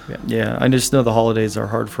 Yeah, I just know the holidays are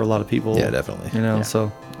hard for a lot of people. Yeah, definitely.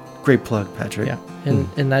 So great plug, Patrick. Yeah,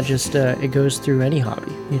 and that just it goes through any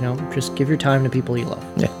hobby. Just give your time to people you love.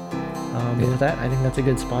 Yeah. But with that, I think that's a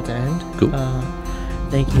good spot to end. Cool.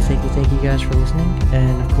 Thank you guys for listening,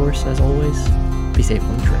 and of course, as always, be safe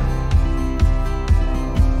on the trail.